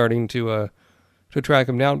starting to track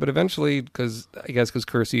him down, but eventually, because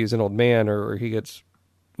Kersey is an old man, or he gets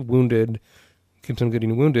wounded, keeps on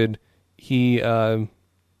getting wounded, he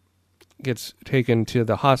gets taken to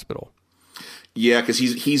the hospital. Yeah, because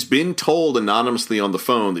he's been told anonymously on the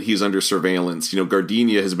phone that he's under surveillance.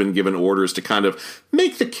 Gardenia has been given orders to kind of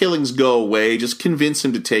make the killings go away, just convince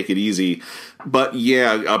him to take it easy. But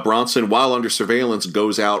yeah, Bronson, while under surveillance,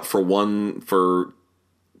 goes out for one more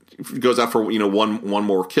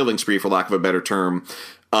killing spree, for lack of a better term.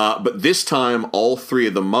 But this time, all three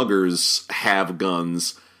of the muggers have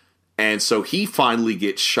guns. And so he finally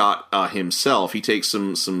gets shot himself. He takes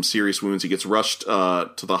some serious wounds. He gets rushed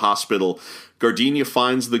to the hospital. Gardenia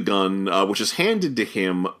finds the gun, which is handed to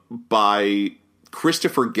him by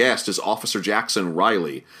Christopher Guest as Officer Jackson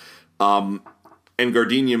Riley. And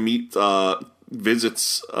Gardenia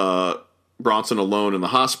visits Bronson alone in the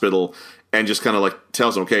hospital and just kind of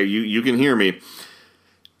tells him, okay, you can hear me.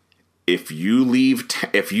 If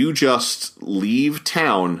you just leave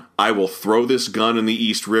town, I will throw this gun in the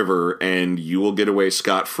East River and you will get away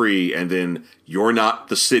scot-free, and then you're not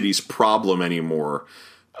the city's problem anymore.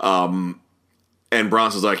 And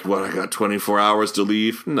Bronson's like, what, I got 24 hours to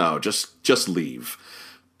leave? No, just leave.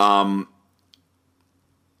 And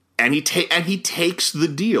he takes the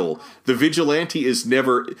deal. The vigilante is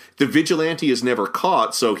never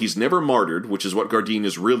caught, so he's never martyred, which is what Gardenia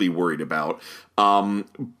is really worried about.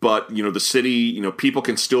 But the city, people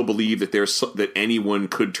can still believe that that anyone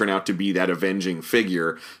could turn out to be that avenging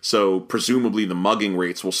figure. So presumably the mugging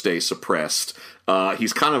rates will stay suppressed.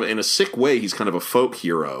 He's kind of, in a sick way, he's kind of a folk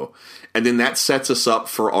hero. And then that sets us up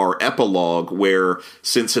for our epilogue, where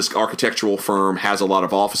since his architectural firm has a lot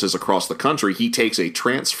of offices across the country, he takes a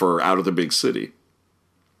transfer out of the big city.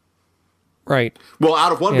 Right. Well,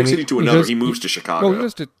 out of one big city to another, he moves to Chicago. Well, he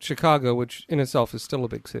goes to Chicago, which in itself is still a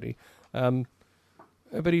big city.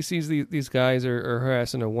 But he sees these guys are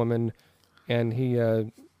harassing a woman, and he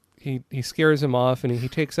scares him off, and he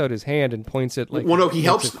takes out his hand and points it like. Well, no, he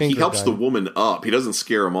helps the woman up. He doesn't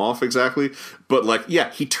scare him off exactly, but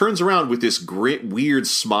he turns around with this great weird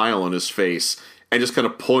smile on his face and just kind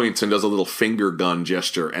of points and does a little finger gun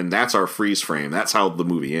gesture, and that's our freeze frame. That's how the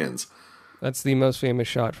movie ends. That's the most famous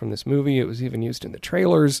shot from this movie. It was even used in the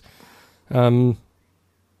trailers. It's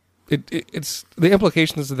the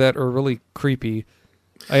implications of that are really creepy.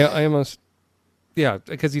 I almost Yeah,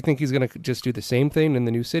 because you think he's going to just do the same thing in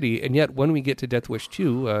the new city, and yet when we get to Death Wish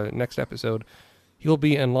 2, next episode, he'll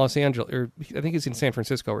be in Los Angeles, or I think he's in San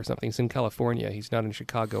Francisco or something. He's in California. He's not in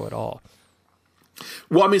Chicago at all.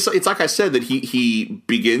 Well, I mean, it's like I said, that he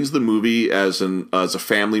begins the movie as a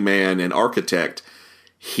family man and architect.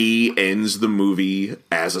 He ends the movie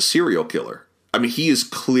as a serial killer. I mean, he is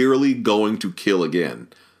clearly going to kill again,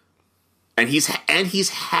 and he's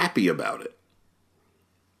happy about it.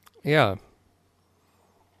 Yeah.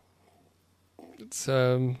 It's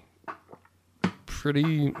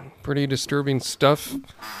pretty disturbing stuff,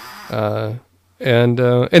 and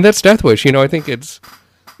that's Death Wish. I think it's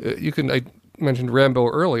I mentioned Rambo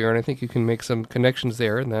earlier, and I think you can make some connections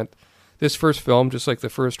there. And that this first film, just like the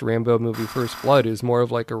first Rambo movie, First Blood, is more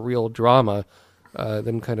of like a real drama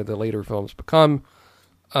than kind of the later films become.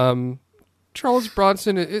 Charles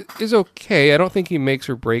Bronson is okay. I don't think he makes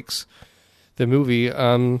or breaks the movie,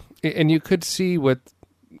 and you could see what.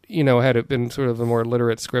 Had it been sort of a more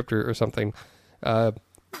literate script or something, I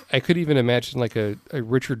could even imagine like a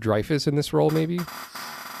Richard Dreyfuss in this role, maybe.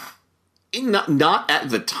 Not at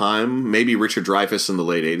the time. Maybe Richard Dreyfuss in the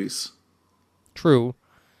late 80s. True.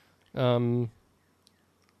 Yeah.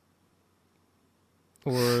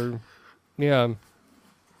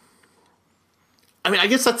 I mean, I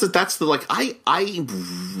guess that's the like I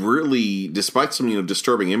really, despite some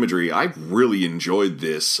disturbing imagery, I really enjoyed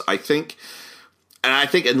this. I think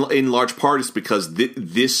in large part it's because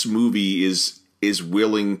this movie is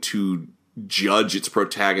willing to judge its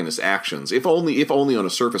protagonist's actions, if only on a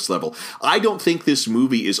surface level. I don't think this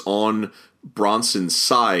movie is on Bronson's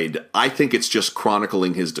side. I think it's just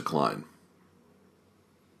chronicling his decline.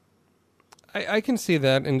 I can see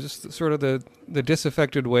that, and just sort of the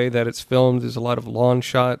disaffected way that it's filmed. There's a lot of lawn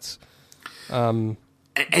shots, and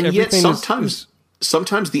yet sometimes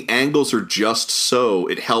the angles are just so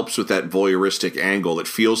it helps with that voyeuristic angle. It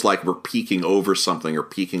feels like we're peeking over something or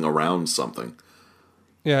peeking around something.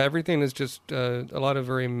 Yeah, everything is just a lot of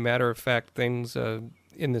very matter-of-fact things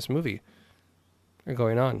in this movie are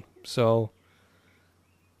going on. So,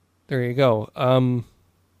 there you go.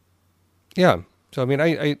 Yeah. So, I mean,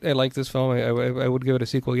 I like this film. I would give it a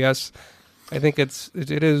sequel, yes. I think it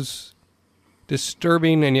is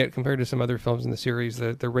disturbing, and yet compared to some other films in the series,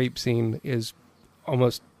 the rape scene is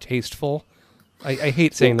almost tasteful. I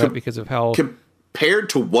hate saying that because of how... Compared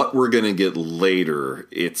to what we're going to get later,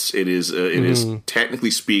 it is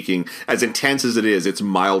technically speaking, as intense as it is, it's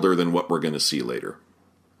milder than what we're going to see later.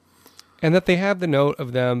 And that they have the note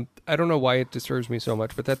of them, I don't know why it disturbs me so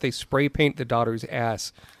much, but that they spray paint the daughter's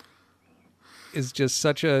ass is just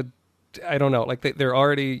such a, I don't know, like they're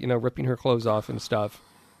already, ripping her clothes off and stuff.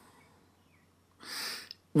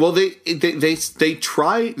 Well, they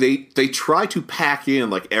try to pack in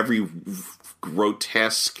like every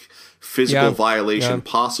grotesque physical violation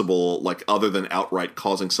possible, like other than outright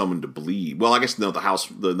causing someone to bleed. Well, I guess no,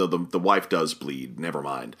 the wife does bleed. Never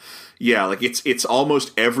mind. Yeah, like it's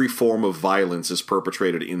almost every form of violence is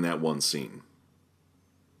perpetrated in that one scene.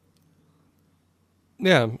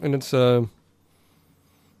 Yeah, and it's a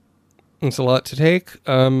lot to take.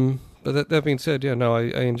 But that being said, yeah, no,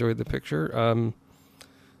 I enjoyed the picture.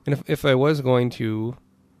 And if I was going to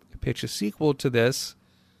pitch a sequel to this,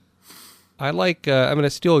 I like, I'm going to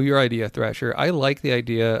steal your idea, Thrasher. I like the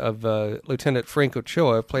idea of Lieutenant Frank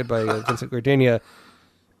Ochoa, played by Vincent Gardenia.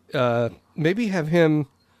 Maybe have him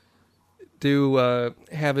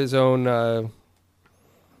have his own,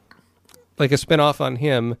 like a spinoff on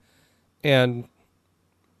him, and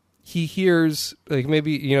he hears, like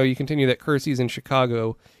maybe, you continue that Kersey's in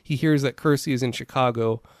Chicago. He hears that Kersey is in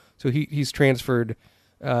Chicago, so he's transferred,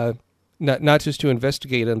 not just to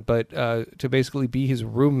investigate him, but to basically be his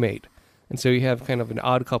roommate. And so you have kind of an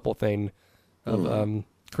odd couple thing of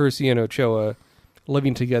Kersey and Ochoa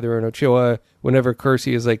living together. And Ochoa, whenever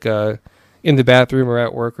Kersey is like in the bathroom or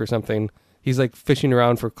at work or something, he's like fishing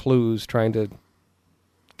around for clues, trying to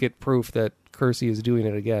get proof that Kersey is doing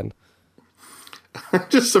it again.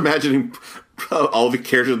 Just imagining all the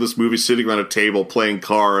characters in this movie sitting around a table playing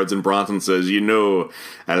cards, and Bronson says,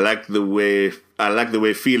 I like the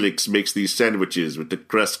way Felix makes these sandwiches with the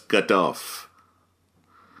crust cut off.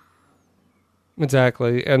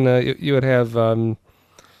 Exactly, and you would have,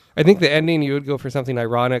 I think the ending, you would go for something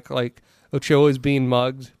ironic, like Ochoa is being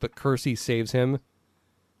mugged, but Kersey saves him.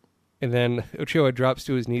 And then Ochoa drops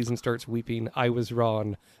to his knees and starts weeping, I was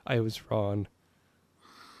wrong.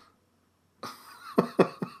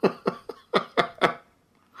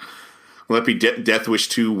 Will that be Death Wish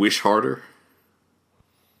 2, Wish Harder?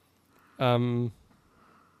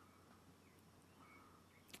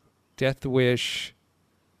 Death Wish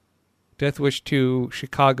Death Wish 2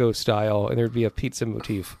 Chicago style, and there'd be a pizza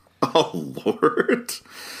motif. Oh Lord!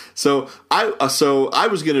 So I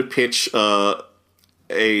was going to pitch a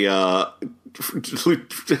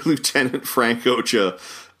Lieutenant Frank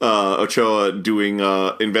Ochoa doing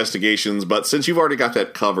investigations, but since you've already got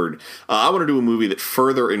that covered, I want to do a movie that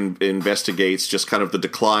further investigates just kind of the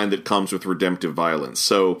decline that comes with redemptive violence.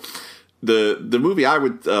 So the movie I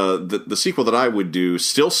would the sequel that I would do,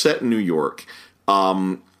 still set in New York,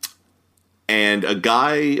 and a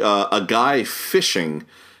guy fishing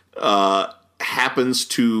happens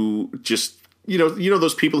to just you know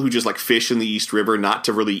those people who just like fish in the East River, not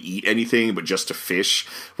to really eat anything, but just to fish.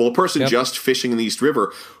 Well, a person just fishing in the East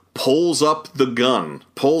River pulls up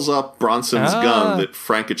Bronson's gun that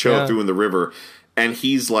Frank Ochoa threw in the river, and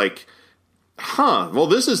he's like, well,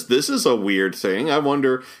 this is a weird thing. I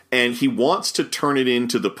wonder, and he wants to turn it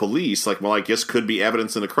into the police. Like, well, I guess could be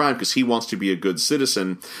evidence in a crime because he wants to be a good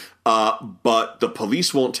citizen. But the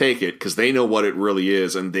police won't take it because they know what it really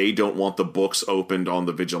is, and they don't want the books opened on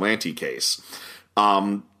the vigilante case.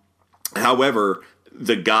 However,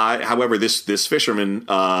 this fisherman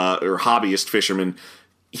or hobbyist fisherman,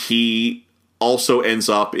 he also ends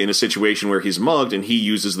up in a situation where he's mugged, and he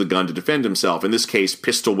uses the gun to defend himself. In this case,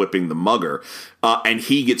 pistol whipping the mugger, and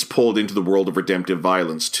he gets pulled into the world of redemptive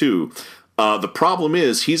violence too. The problem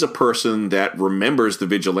is he's a person that remembers the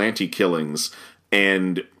vigilante killings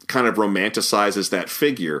and kind of romanticizes that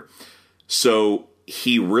figure. So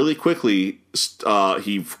he really quickly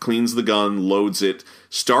he cleans the gun, loads it,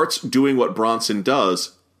 starts doing what Bronson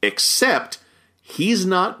does, except he's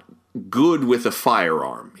not good with a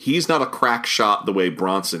firearm. He's not a crack shot the way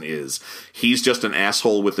Bronson is. He's just an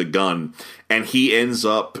asshole with a gun, and he ends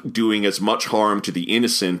up doing as much harm to the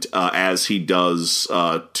innocent as he does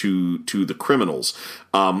to the criminals.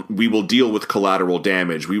 We will deal with collateral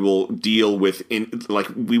damage. We will deal with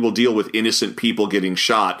innocent people getting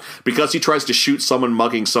shot because he tries to shoot someone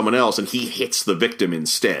mugging someone else, and he hits the victim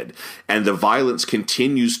instead. And the violence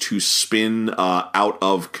continues to spin out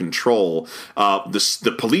of control.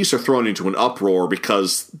 The police are thrown into an uproar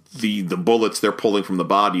because the bullets they're pulling from the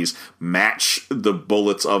bodies match the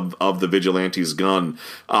bullets of the vigilante's gun.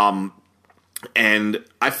 And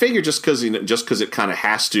I figure just because it kind of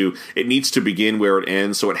has to, it needs to begin where it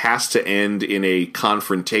ends, so it has to end in a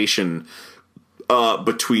confrontation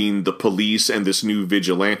between the police and this new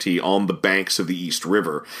vigilante on the banks of the East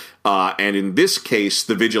River. And in this case,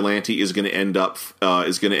 the vigilante is going to end up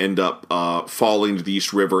falling to the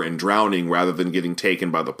East River and drowning rather than getting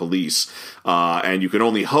taken by the police. And you can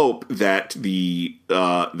only hope that the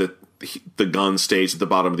gun stays at the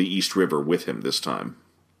bottom of the East River with him this time.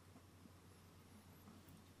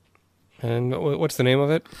 And what's the name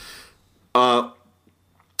of it?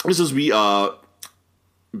 This is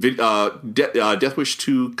Death Wish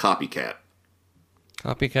 2 Copycat.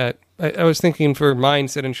 Copycat. I was thinking for mine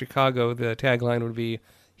set in Chicago, the tagline would be,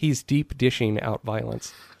 "He's deep dishing out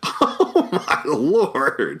violence." Oh my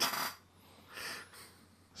Lord.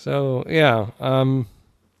 So, yeah. On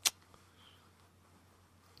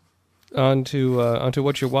to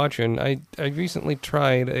what you're watching. I recently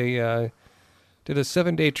tried did a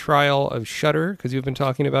 7-day trial of Shudder, because you've been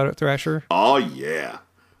talking about it, Thrasher. Oh, yeah.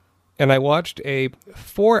 And I watched a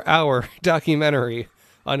 4-hour documentary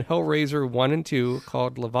on Hellraiser 1 and 2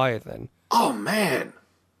 called Leviathan. Oh, man.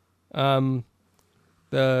 I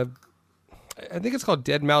think it's called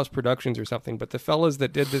Dead Mouse Productions or something, but the fellas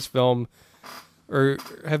that did this film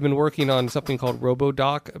have been working on something called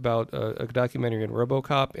RoboDoc, about a documentary on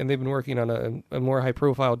RoboCop, and they've been working on a more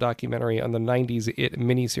high-profile documentary on the 90s It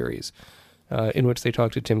miniseries, in which they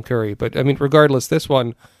talked to Tim Curry. But, I mean, regardless, this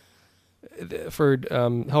one, for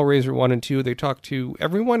Hellraiser 1 and 2, they talked to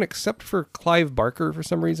everyone except for Clive Barker for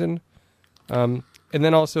some reason. And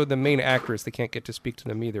then also the main actress, they can't get to speak to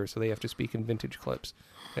them either, so they have to speak in vintage clips.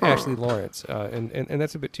 Ashley Lawrence, and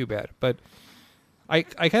that's a bit too bad. But I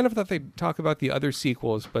kind of thought they'd talk about the other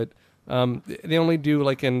sequels, but they only do,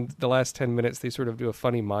 like, in the last 10 minutes, they sort of do a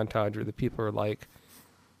funny montage where the people are like,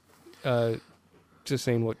 just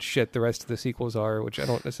saying what shit the rest of the sequels are, which I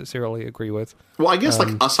don't necessarily agree with. Well, I guess, like,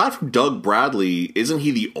 aside from Doug Bradley, isn't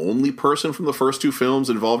he the only person from the first two films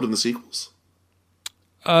involved in the sequels?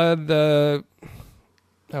 It's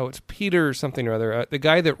Peter something or other. The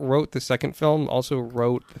guy that wrote the second film also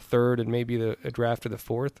wrote the third and maybe a draft of the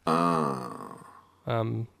fourth.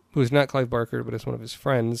 Who's not Clive Barker, but is one of his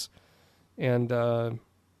friends. And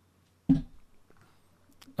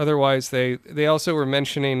otherwise, they also were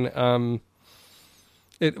mentioning...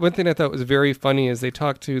 one thing I thought was very funny is they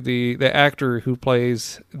talked to the actor who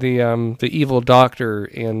plays the evil doctor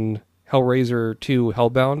in Hellraiser 2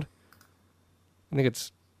 Hellbound. I think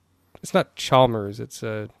it's it's not Chalmers. It's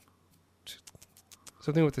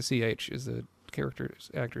something with the CH is the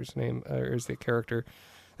actor's name, or is the character.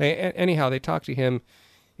 Anyhow, they talk to him,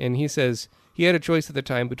 and he says he had a choice at the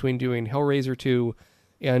time between doing Hellraiser 2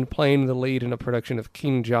 and playing the lead in a production of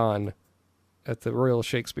King John at the Royal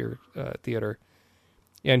Shakespeare Theater.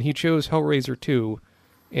 And he chose Hellraiser 2,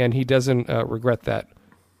 and he doesn't regret that,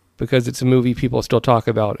 because it's a movie people still talk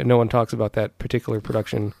about, and no one talks about that particular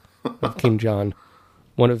production of King John.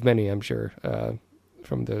 One of many, I'm sure,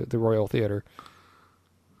 from the Royal Theater.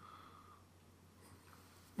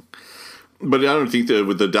 But I don't think that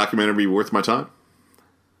would the documentary be worth my time?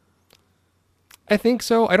 I think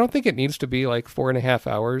so. I don't think it needs to be like 4.5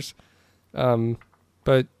 hours.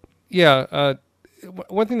 But yeah,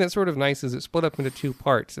 one thing that's sort of nice is it's split up into 2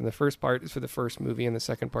 parts, and the first part is for the first movie, and the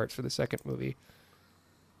second part's for the second movie.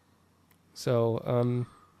 So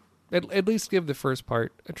at least give the first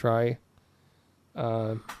part a try.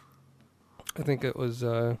 I think it was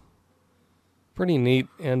pretty neat,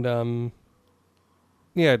 and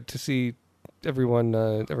yeah, to see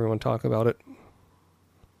everyone talk about it.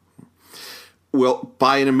 Well,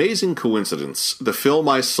 by an amazing coincidence, the film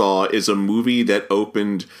I saw is a movie that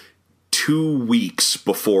opened 2 weeks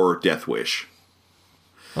before Death Wish.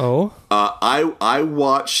 Oh? I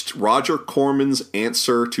watched Roger Corman's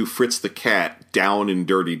answer to Fritz the Cat, Down and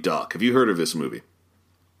Dirty Duck. Have you heard of this movie?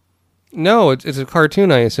 No, it's a cartoon,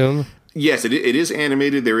 I assume. Yes, it is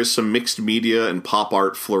animated. There is some mixed media and pop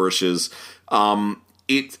art flourishes.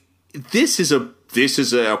 This is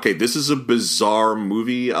a bizarre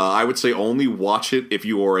movie. I would say only watch it if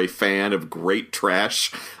you are a fan of great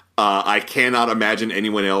trash. I cannot imagine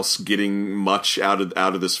anyone else getting much out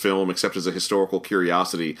of this film except as a historical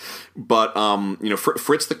curiosity. But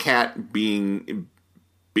Fritz the Cat being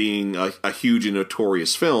a huge and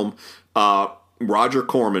notorious film, Roger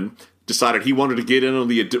Corman decided he wanted to get in on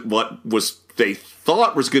they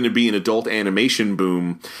thought was going to be an adult animation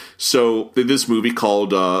boom. So this movie called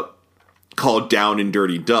Down and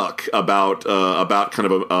Dirty Duck about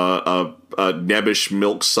kind of a nebbish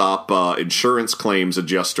milksop insurance claims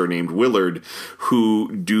adjuster named Willard,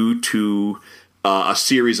 who, due to a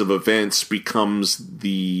series of events, gets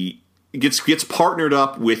partnered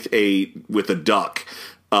up with a duck,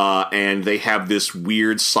 and they have this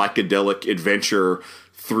weird psychedelic adventure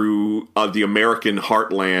through the American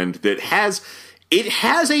heartland that has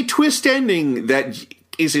a twist ending that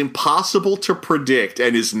is impossible to predict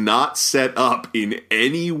and is not set up in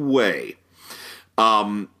any way.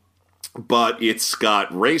 But it's got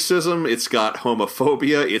racism, it's got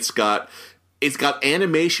homophobia, it's got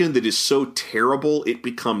animation that is so terrible it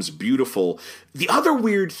becomes beautiful. The other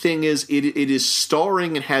weird thing is it is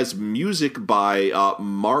starring and has music by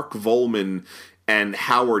Mark Volman and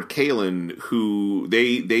Howard Kalin, who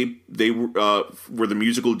they were the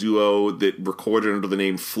musical duo that recorded under the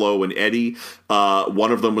name Flo and Eddie.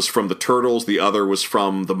 One of them was from the Turtles, the other was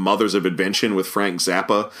from the Mothers of Invention with Frank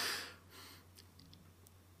Zappa.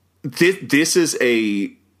 This is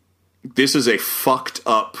a fucked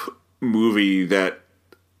up movie that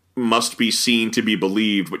must be seen to be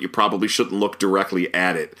believed, but you probably shouldn't look directly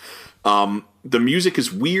at it. The music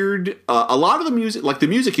is weird. A lot of the music,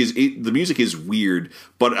 the music is weird.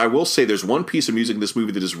 But I will say, there's one piece of music in this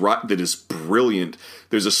movie that is brilliant.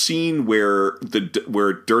 There's a scene where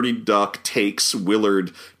Dirty Duck takes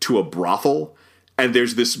Willard to a brothel, and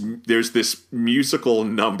there's this musical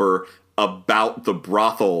number about the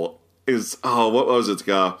brothel. What was it?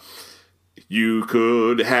 You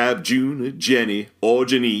could have June, Jenny, or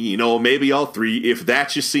Janine, or maybe all three, if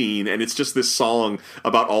that's your scene. And it's just this song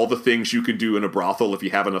about all the things you can do in a brothel if you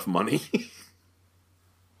have enough money.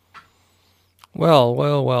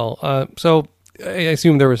 Well. So I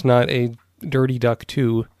assume there was not a Dirty Duck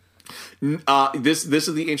 2. This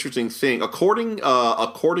is the interesting thing. According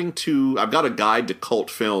to, I've got a guide to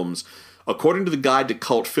cult films. According to the guide to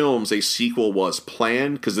cult films, a sequel was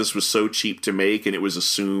planned because this was so cheap to make, and it was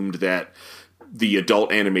assumed that the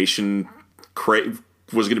adult animation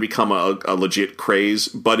was going to become a legit craze,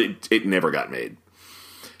 but it never got made.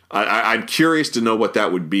 I'm curious to know what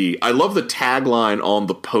that would be. I love the tagline on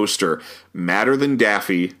the poster: "Madder than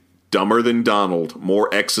Daffy, dumber than Donald, more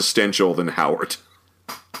existential than Howard."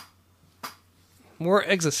 More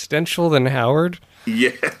existential than Howard?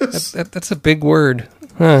 Yes. That's a big word.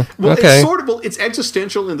 Huh. Well, okay. It's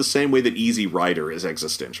existential in the same way that Easy Rider is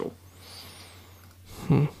existential.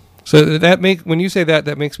 So when you say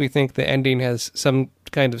that makes me think the ending has some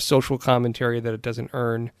kind of social commentary that it doesn't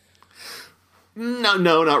earn. No,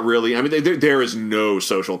 not really. I mean, there is no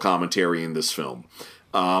social commentary in this film.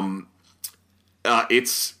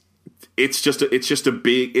 It's it's just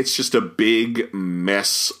a big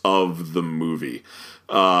mess of the movie.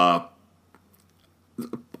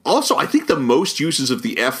 Also, I think the most uses of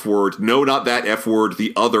the F word, no, not that F word,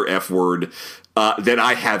 the other F word, that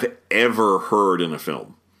I have ever heard in a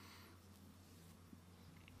film.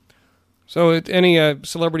 So, any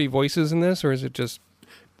celebrity voices in this, or is it just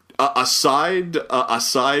aside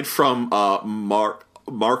from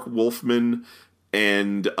Mark Wolfman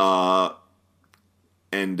and Howard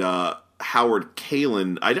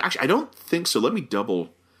Kalin? I don't think so. Let me double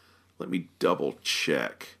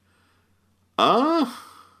check.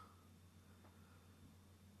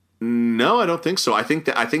 No, I don't think so. I think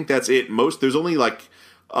that's it. There's only like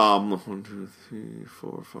 1, 2, 3,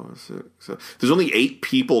 4, 5, 6, 7. There's only 8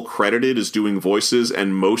 people credited as doing voices,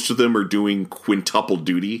 and most of them are doing quintuple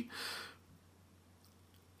duty.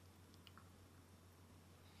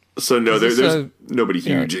 So no, there's nobody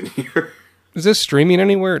huge in here. Is this streaming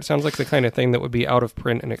anywhere? It sounds like the kind of thing that would be out of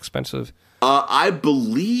print and expensive. I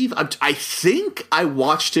think I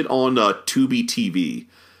watched it on Tubi TV,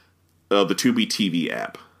 the Tubi TV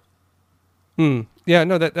app. Yeah,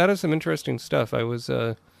 no, that is some interesting stuff. I was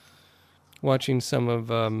watching some of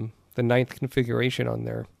the 9th configuration on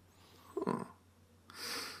there.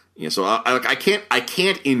 Yeah, so I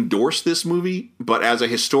can't endorse this movie, but as a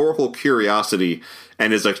historical curiosity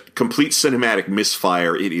and as a complete cinematic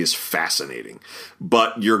misfire, it is fascinating.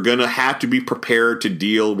 But you're gonna have to be prepared to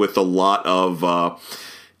deal with a lot of,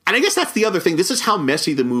 and I guess that's the other thing. This is how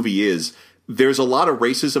messy the movie is. There's a lot of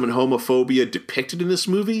racism and homophobia depicted in this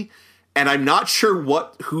movie, and I'm not sure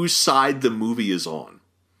whose side the movie is on.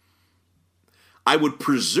 I would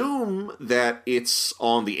presume that it's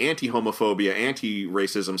on the anti-homophobia,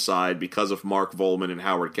 anti-racism side because of Mark Volman and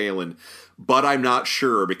Howard Kalin, but I'm not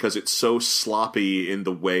sure because it's so sloppy in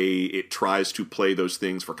the way it tries to play those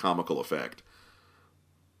things for comical effect.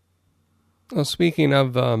 Well, speaking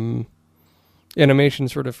of animation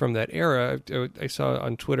sort of from that era, I saw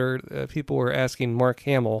on Twitter people were asking Mark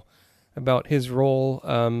Hamill about his role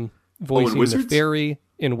voicing the fairy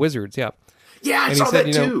in Wizards. Yeah, I saw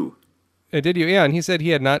that too. Did you? Yeah, and he said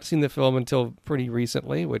he had not seen the film until pretty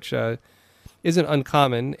recently, which isn't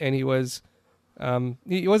uncommon. And he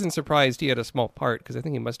wasn't surprised he had a small part because I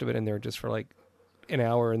think he must have been in there just for like an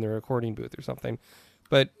hour in the recording booth or something.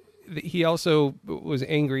 But he also was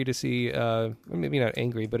angry to see, maybe not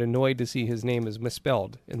angry, but annoyed to see his name is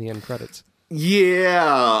misspelled in the end credits. Yeah,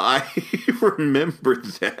 I remember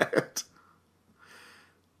that.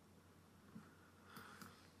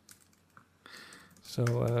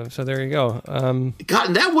 So there you go. God,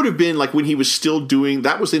 and that would have been like when he was still doing,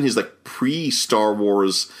 that was in his like pre-Star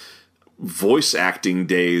Wars voice acting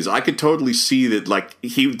days. I could totally see that like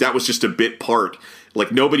that was just a bit part.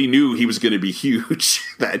 Like nobody knew he was going to be huge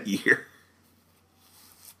that year.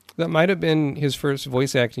 That might have been his first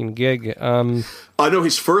voice acting gig. I know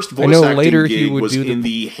his first voice acting gig was in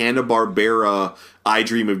the Hanna-Barbera I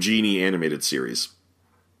Dream of Jeannie animated series.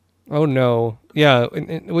 Oh no! Yeah,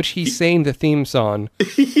 in which he sang the theme song.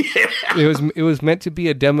 Yeah. It was meant to be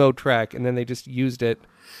a demo track, and then they just used it.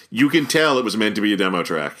 You can tell it was meant to be a demo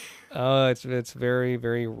track. It's very,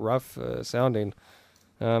 very rough sounding.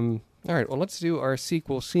 All right, well, let's do our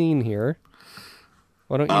sequel scene here.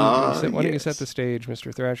 Why don't you set the stage,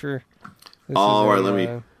 Mr. Thrasher? All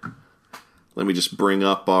right, let me just bring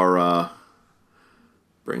up our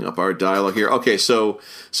dialogue here. Okay, so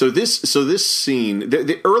this scene,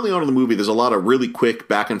 early on in the movie, there's a lot of really quick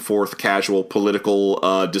back and forth, casual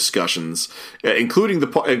political discussions, including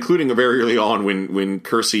very early on when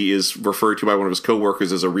Kersey is referred to by one of his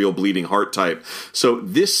coworkers as a real bleeding heart type. So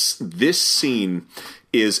this scene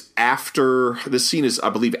is after, I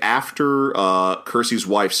believe, after Kersey's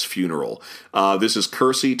wife's funeral. This is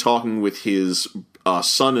Kersey talking with his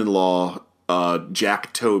son-in-law,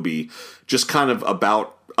 Jack Toby, just kind of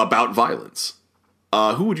about violence.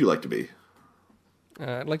 Who would you like to be?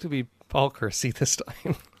 I'd like to be Paul Kersey this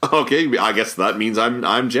time. Okay, I guess that means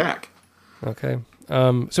I'm Jack. Okay.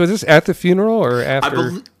 So is this at the funeral or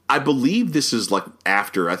after? I believe this is like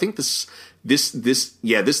after. I think this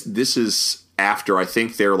is after. I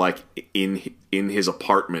think they're like in his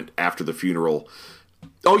apartment after the funeral.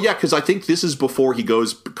 Oh yeah, because I think this is before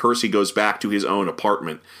Kersey goes back to his own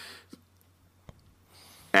apartment.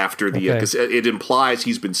 After the, because it implies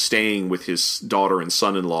he's been staying with his daughter and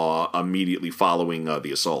son-in-law immediately following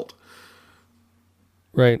the assault.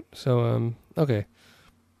 Right. So, okay.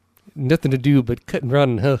 Nothing to do but cut and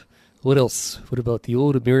run, huh? What else? What about the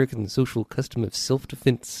old American social custom of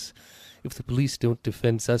self-defense? If the police don't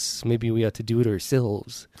defend us, maybe we ought to do it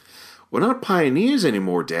ourselves. We're not pioneers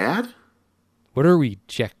anymore, Dad. What are we,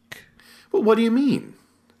 Jack? Well, what do you mean?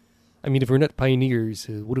 I mean, if we're not pioneers,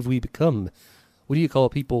 what have we become? What do you call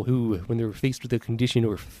people who, when they're faced with a condition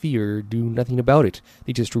or fear, do nothing about it?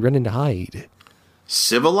 They just run and hide.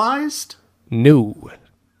 Civilized? No.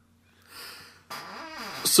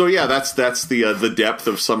 So yeah, that's the depth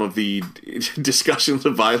of some of the discussions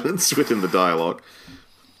of violence within the dialogue.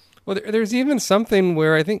 Well, there's even something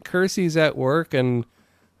where I think Kersey's at work, and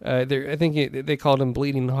I think they called him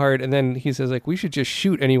Bleeding Heart, and then he says, like, we should just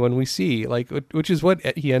shoot anyone we see, like, which is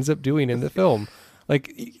what he ends up doing in the film.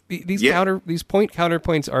 Like, these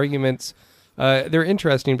counterpoints arguments, they're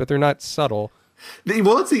interesting, but they're not subtle.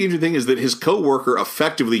 Well, that's the interesting thing, is that his coworker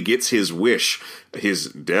effectively gets his wish, his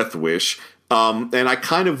death wish, and I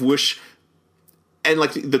kind of wish, and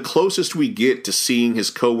like the closest we get to seeing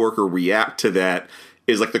his coworker react to that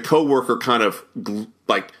is like the coworker kind of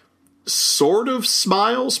like sort of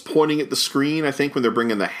smiles, pointing at the screen. I think when they're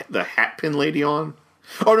bringing the hat pin lady on.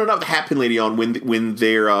 Oh no, not the hat pin lady on. When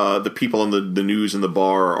they're the people on the news in the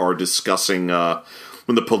bar are discussing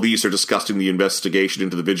when the police are discussing the investigation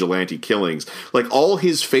into the vigilante killings. Like, all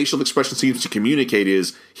his facial expression seems to communicate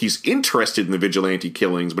is he's interested in the vigilante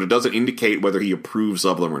killings, but it doesn't indicate whether he approves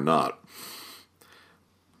of them or not.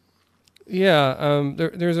 Yeah,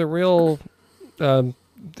 there's a real that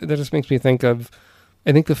just makes me think of,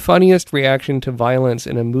 I think, the funniest reaction to violence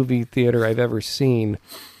in a movie theater I've ever seen.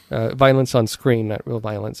 Violence on screen, not real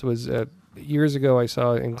violence. It was years ago. I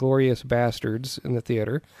saw Inglourious Bastards in the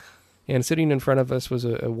theater, and sitting in front of us was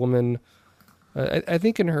a woman, I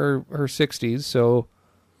think in her 60s, so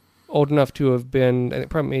old enough to have been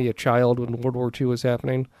probably maybe a child when World War II was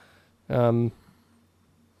happening. I'm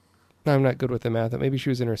not good with the math. Maybe she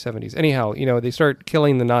was in her 70s. Anyhow, they start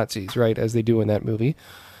killing the Nazis, right, as they do in that movie.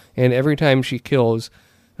 And every time she kills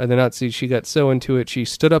the Nazis, she got so into it, she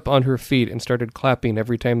stood up on her feet and started clapping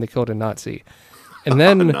every time they killed a Nazi. And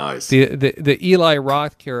then Nice. the Eli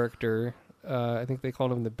Roth character, I think they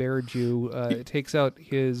called him the Bear Jew, takes out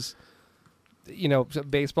his,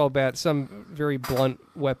 baseball bat, some very blunt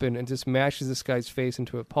weapon, and just mashes this guy's face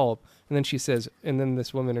into a pulp. And then she says, and then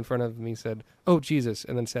this woman in front of me said, "Oh, Jesus,"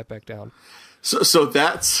 and then sat back down. So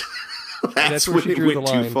that's where she when drew it went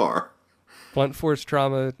the too line. far.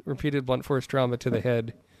 Repeated blunt force trauma to the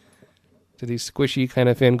head, to these squishy kind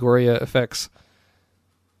of Fangoria effects.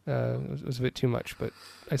 It was a bit too much, but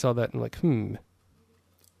I saw that and like,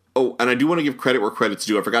 Oh, and I do want to give credit where credit's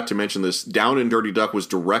due. I forgot to mention this. Down and Dirty Duck was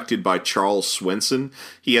directed by Charles Swenson.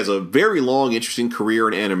 He has a very long, interesting career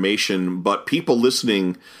in animation, but people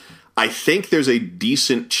listening, I think there's a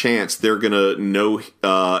decent chance they're going to know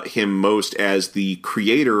him most as the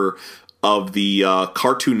creator of the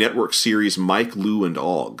Cartoon Network series Mike, Lou, and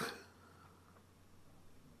Og.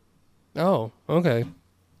 Oh, okay.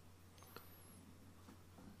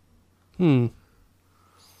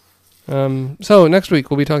 So next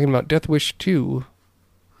week we'll be talking about Death Wish 2,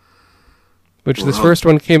 which this first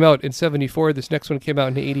one came out in 1974. This next one came out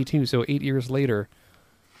in 1982, so 8 years later.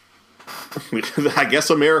 I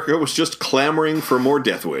guess America was just clamoring for more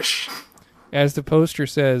Death Wish. As the poster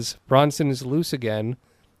says, Bronson is loose again.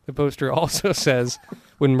 The poster also says,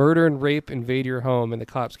 when murder and rape invade your home and the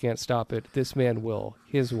cops can't stop it, this man will,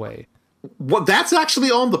 his way. Well, that's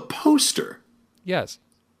actually on the poster. Yes.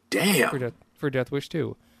 Damn. For Death Wish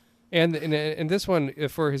 2. And in this one,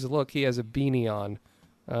 for his look, he has a beanie on,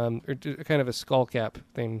 or kind of a skull cap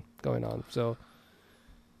thing going on. So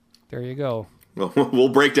there you go. Well, we'll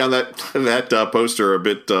break down that poster a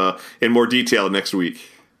bit in more detail next week.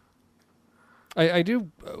 I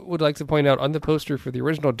would like to point out on the poster for the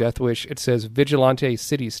original Death Wish, it says Vigilante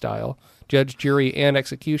City Style, Judge, Jury, and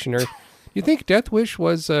Executioner. Do you think Death Wish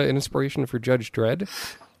was an inspiration for Judge Dredd?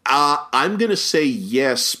 I'm going to say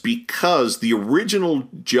yes, because the original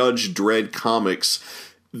Judge Dredd comics,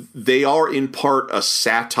 they are in part a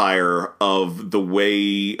satire of the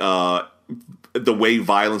way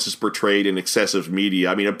violence is portrayed in excessive media.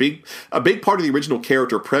 I mean, a big part of the original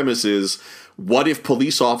character premise is, what if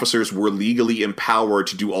police officers were legally empowered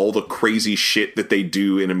to do all the crazy shit that they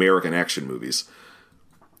do in American action movies?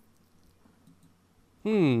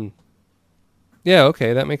 Yeah,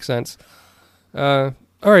 okay, that makes sense.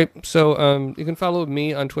 All right, so you can follow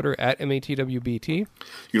me on Twitter at MATWBT. You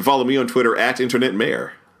can follow me on Twitter at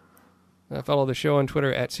InternetMayor. Follow the show on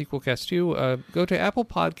Twitter at SequelCast2. Go to Apple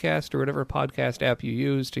Podcast or whatever podcast app you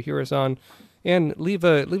use to hear us on, and leave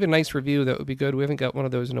a nice review. That would be good. We haven't got one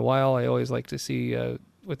of those in a while. I always like to see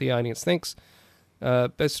what the audience thinks.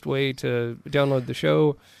 Best way to download the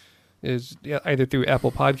show is either through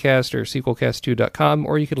Apple Podcast or SequelCast2.com,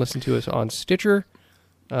 or you can listen to us on Stitcher.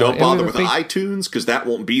 Don't bother with iTunes, because that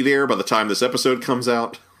won't be there by the time this episode comes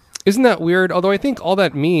out. Isn't that weird? Although I think all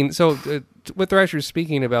that means... So what Thrasher's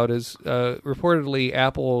speaking about is reportedly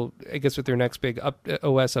Apple, I guess with their next big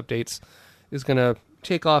OS updates, is going to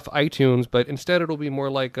take off iTunes, but instead it'll be more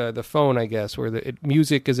like the phone, I guess, where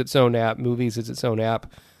music is its own app, movies is its own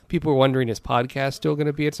app. People are wondering, is podcast still going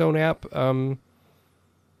to be its own app?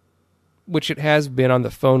 Which it has been on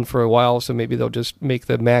the phone for a while, so maybe they'll just make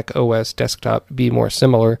the Mac OS desktop be more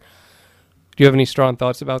similar. Do you have any strong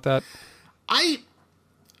thoughts about that?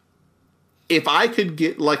 If I could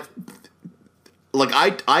get like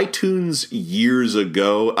iTunes years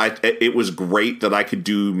ago, it was great that I could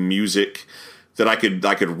do music, that I could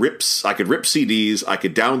rip CDs, I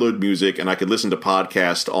could download music, and I could listen to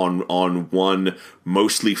podcasts on one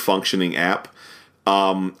mostly functioning app.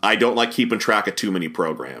 I don't like keeping track of too many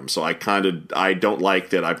programs, so I don't like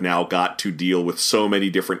that I've now got to deal with so many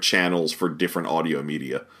different channels for different audio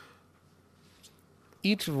media.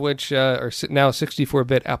 Each of which are now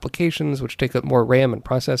 64-bit applications, which take up more RAM and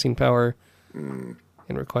processing power and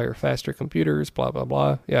require faster computers, blah, blah,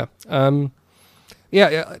 blah. Yeah.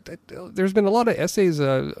 There's been a lot of essays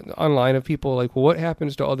online of people like, well, what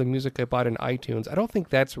happens to all the music I bought in iTunes? I don't think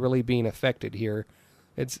that's really being affected here.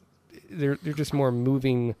 They're just more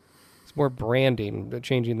moving, it's more branding,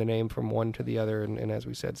 changing the name from one to the other, and as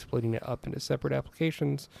we said, splitting it up into separate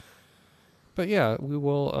applications. But yeah, we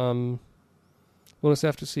will... We'll just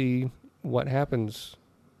have to see what happens.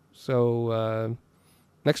 So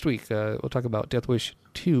next week, we'll talk about Death Wish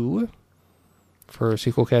 2 for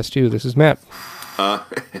Sequel Cast 2. This is Matt.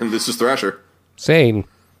 And this is Thrasher. Saying,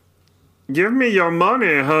 give me your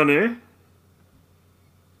money, honey.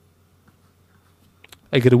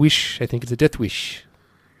 I get a wish. I think it's a death wish.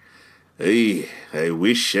 Hey, I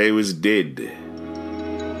wish I was dead.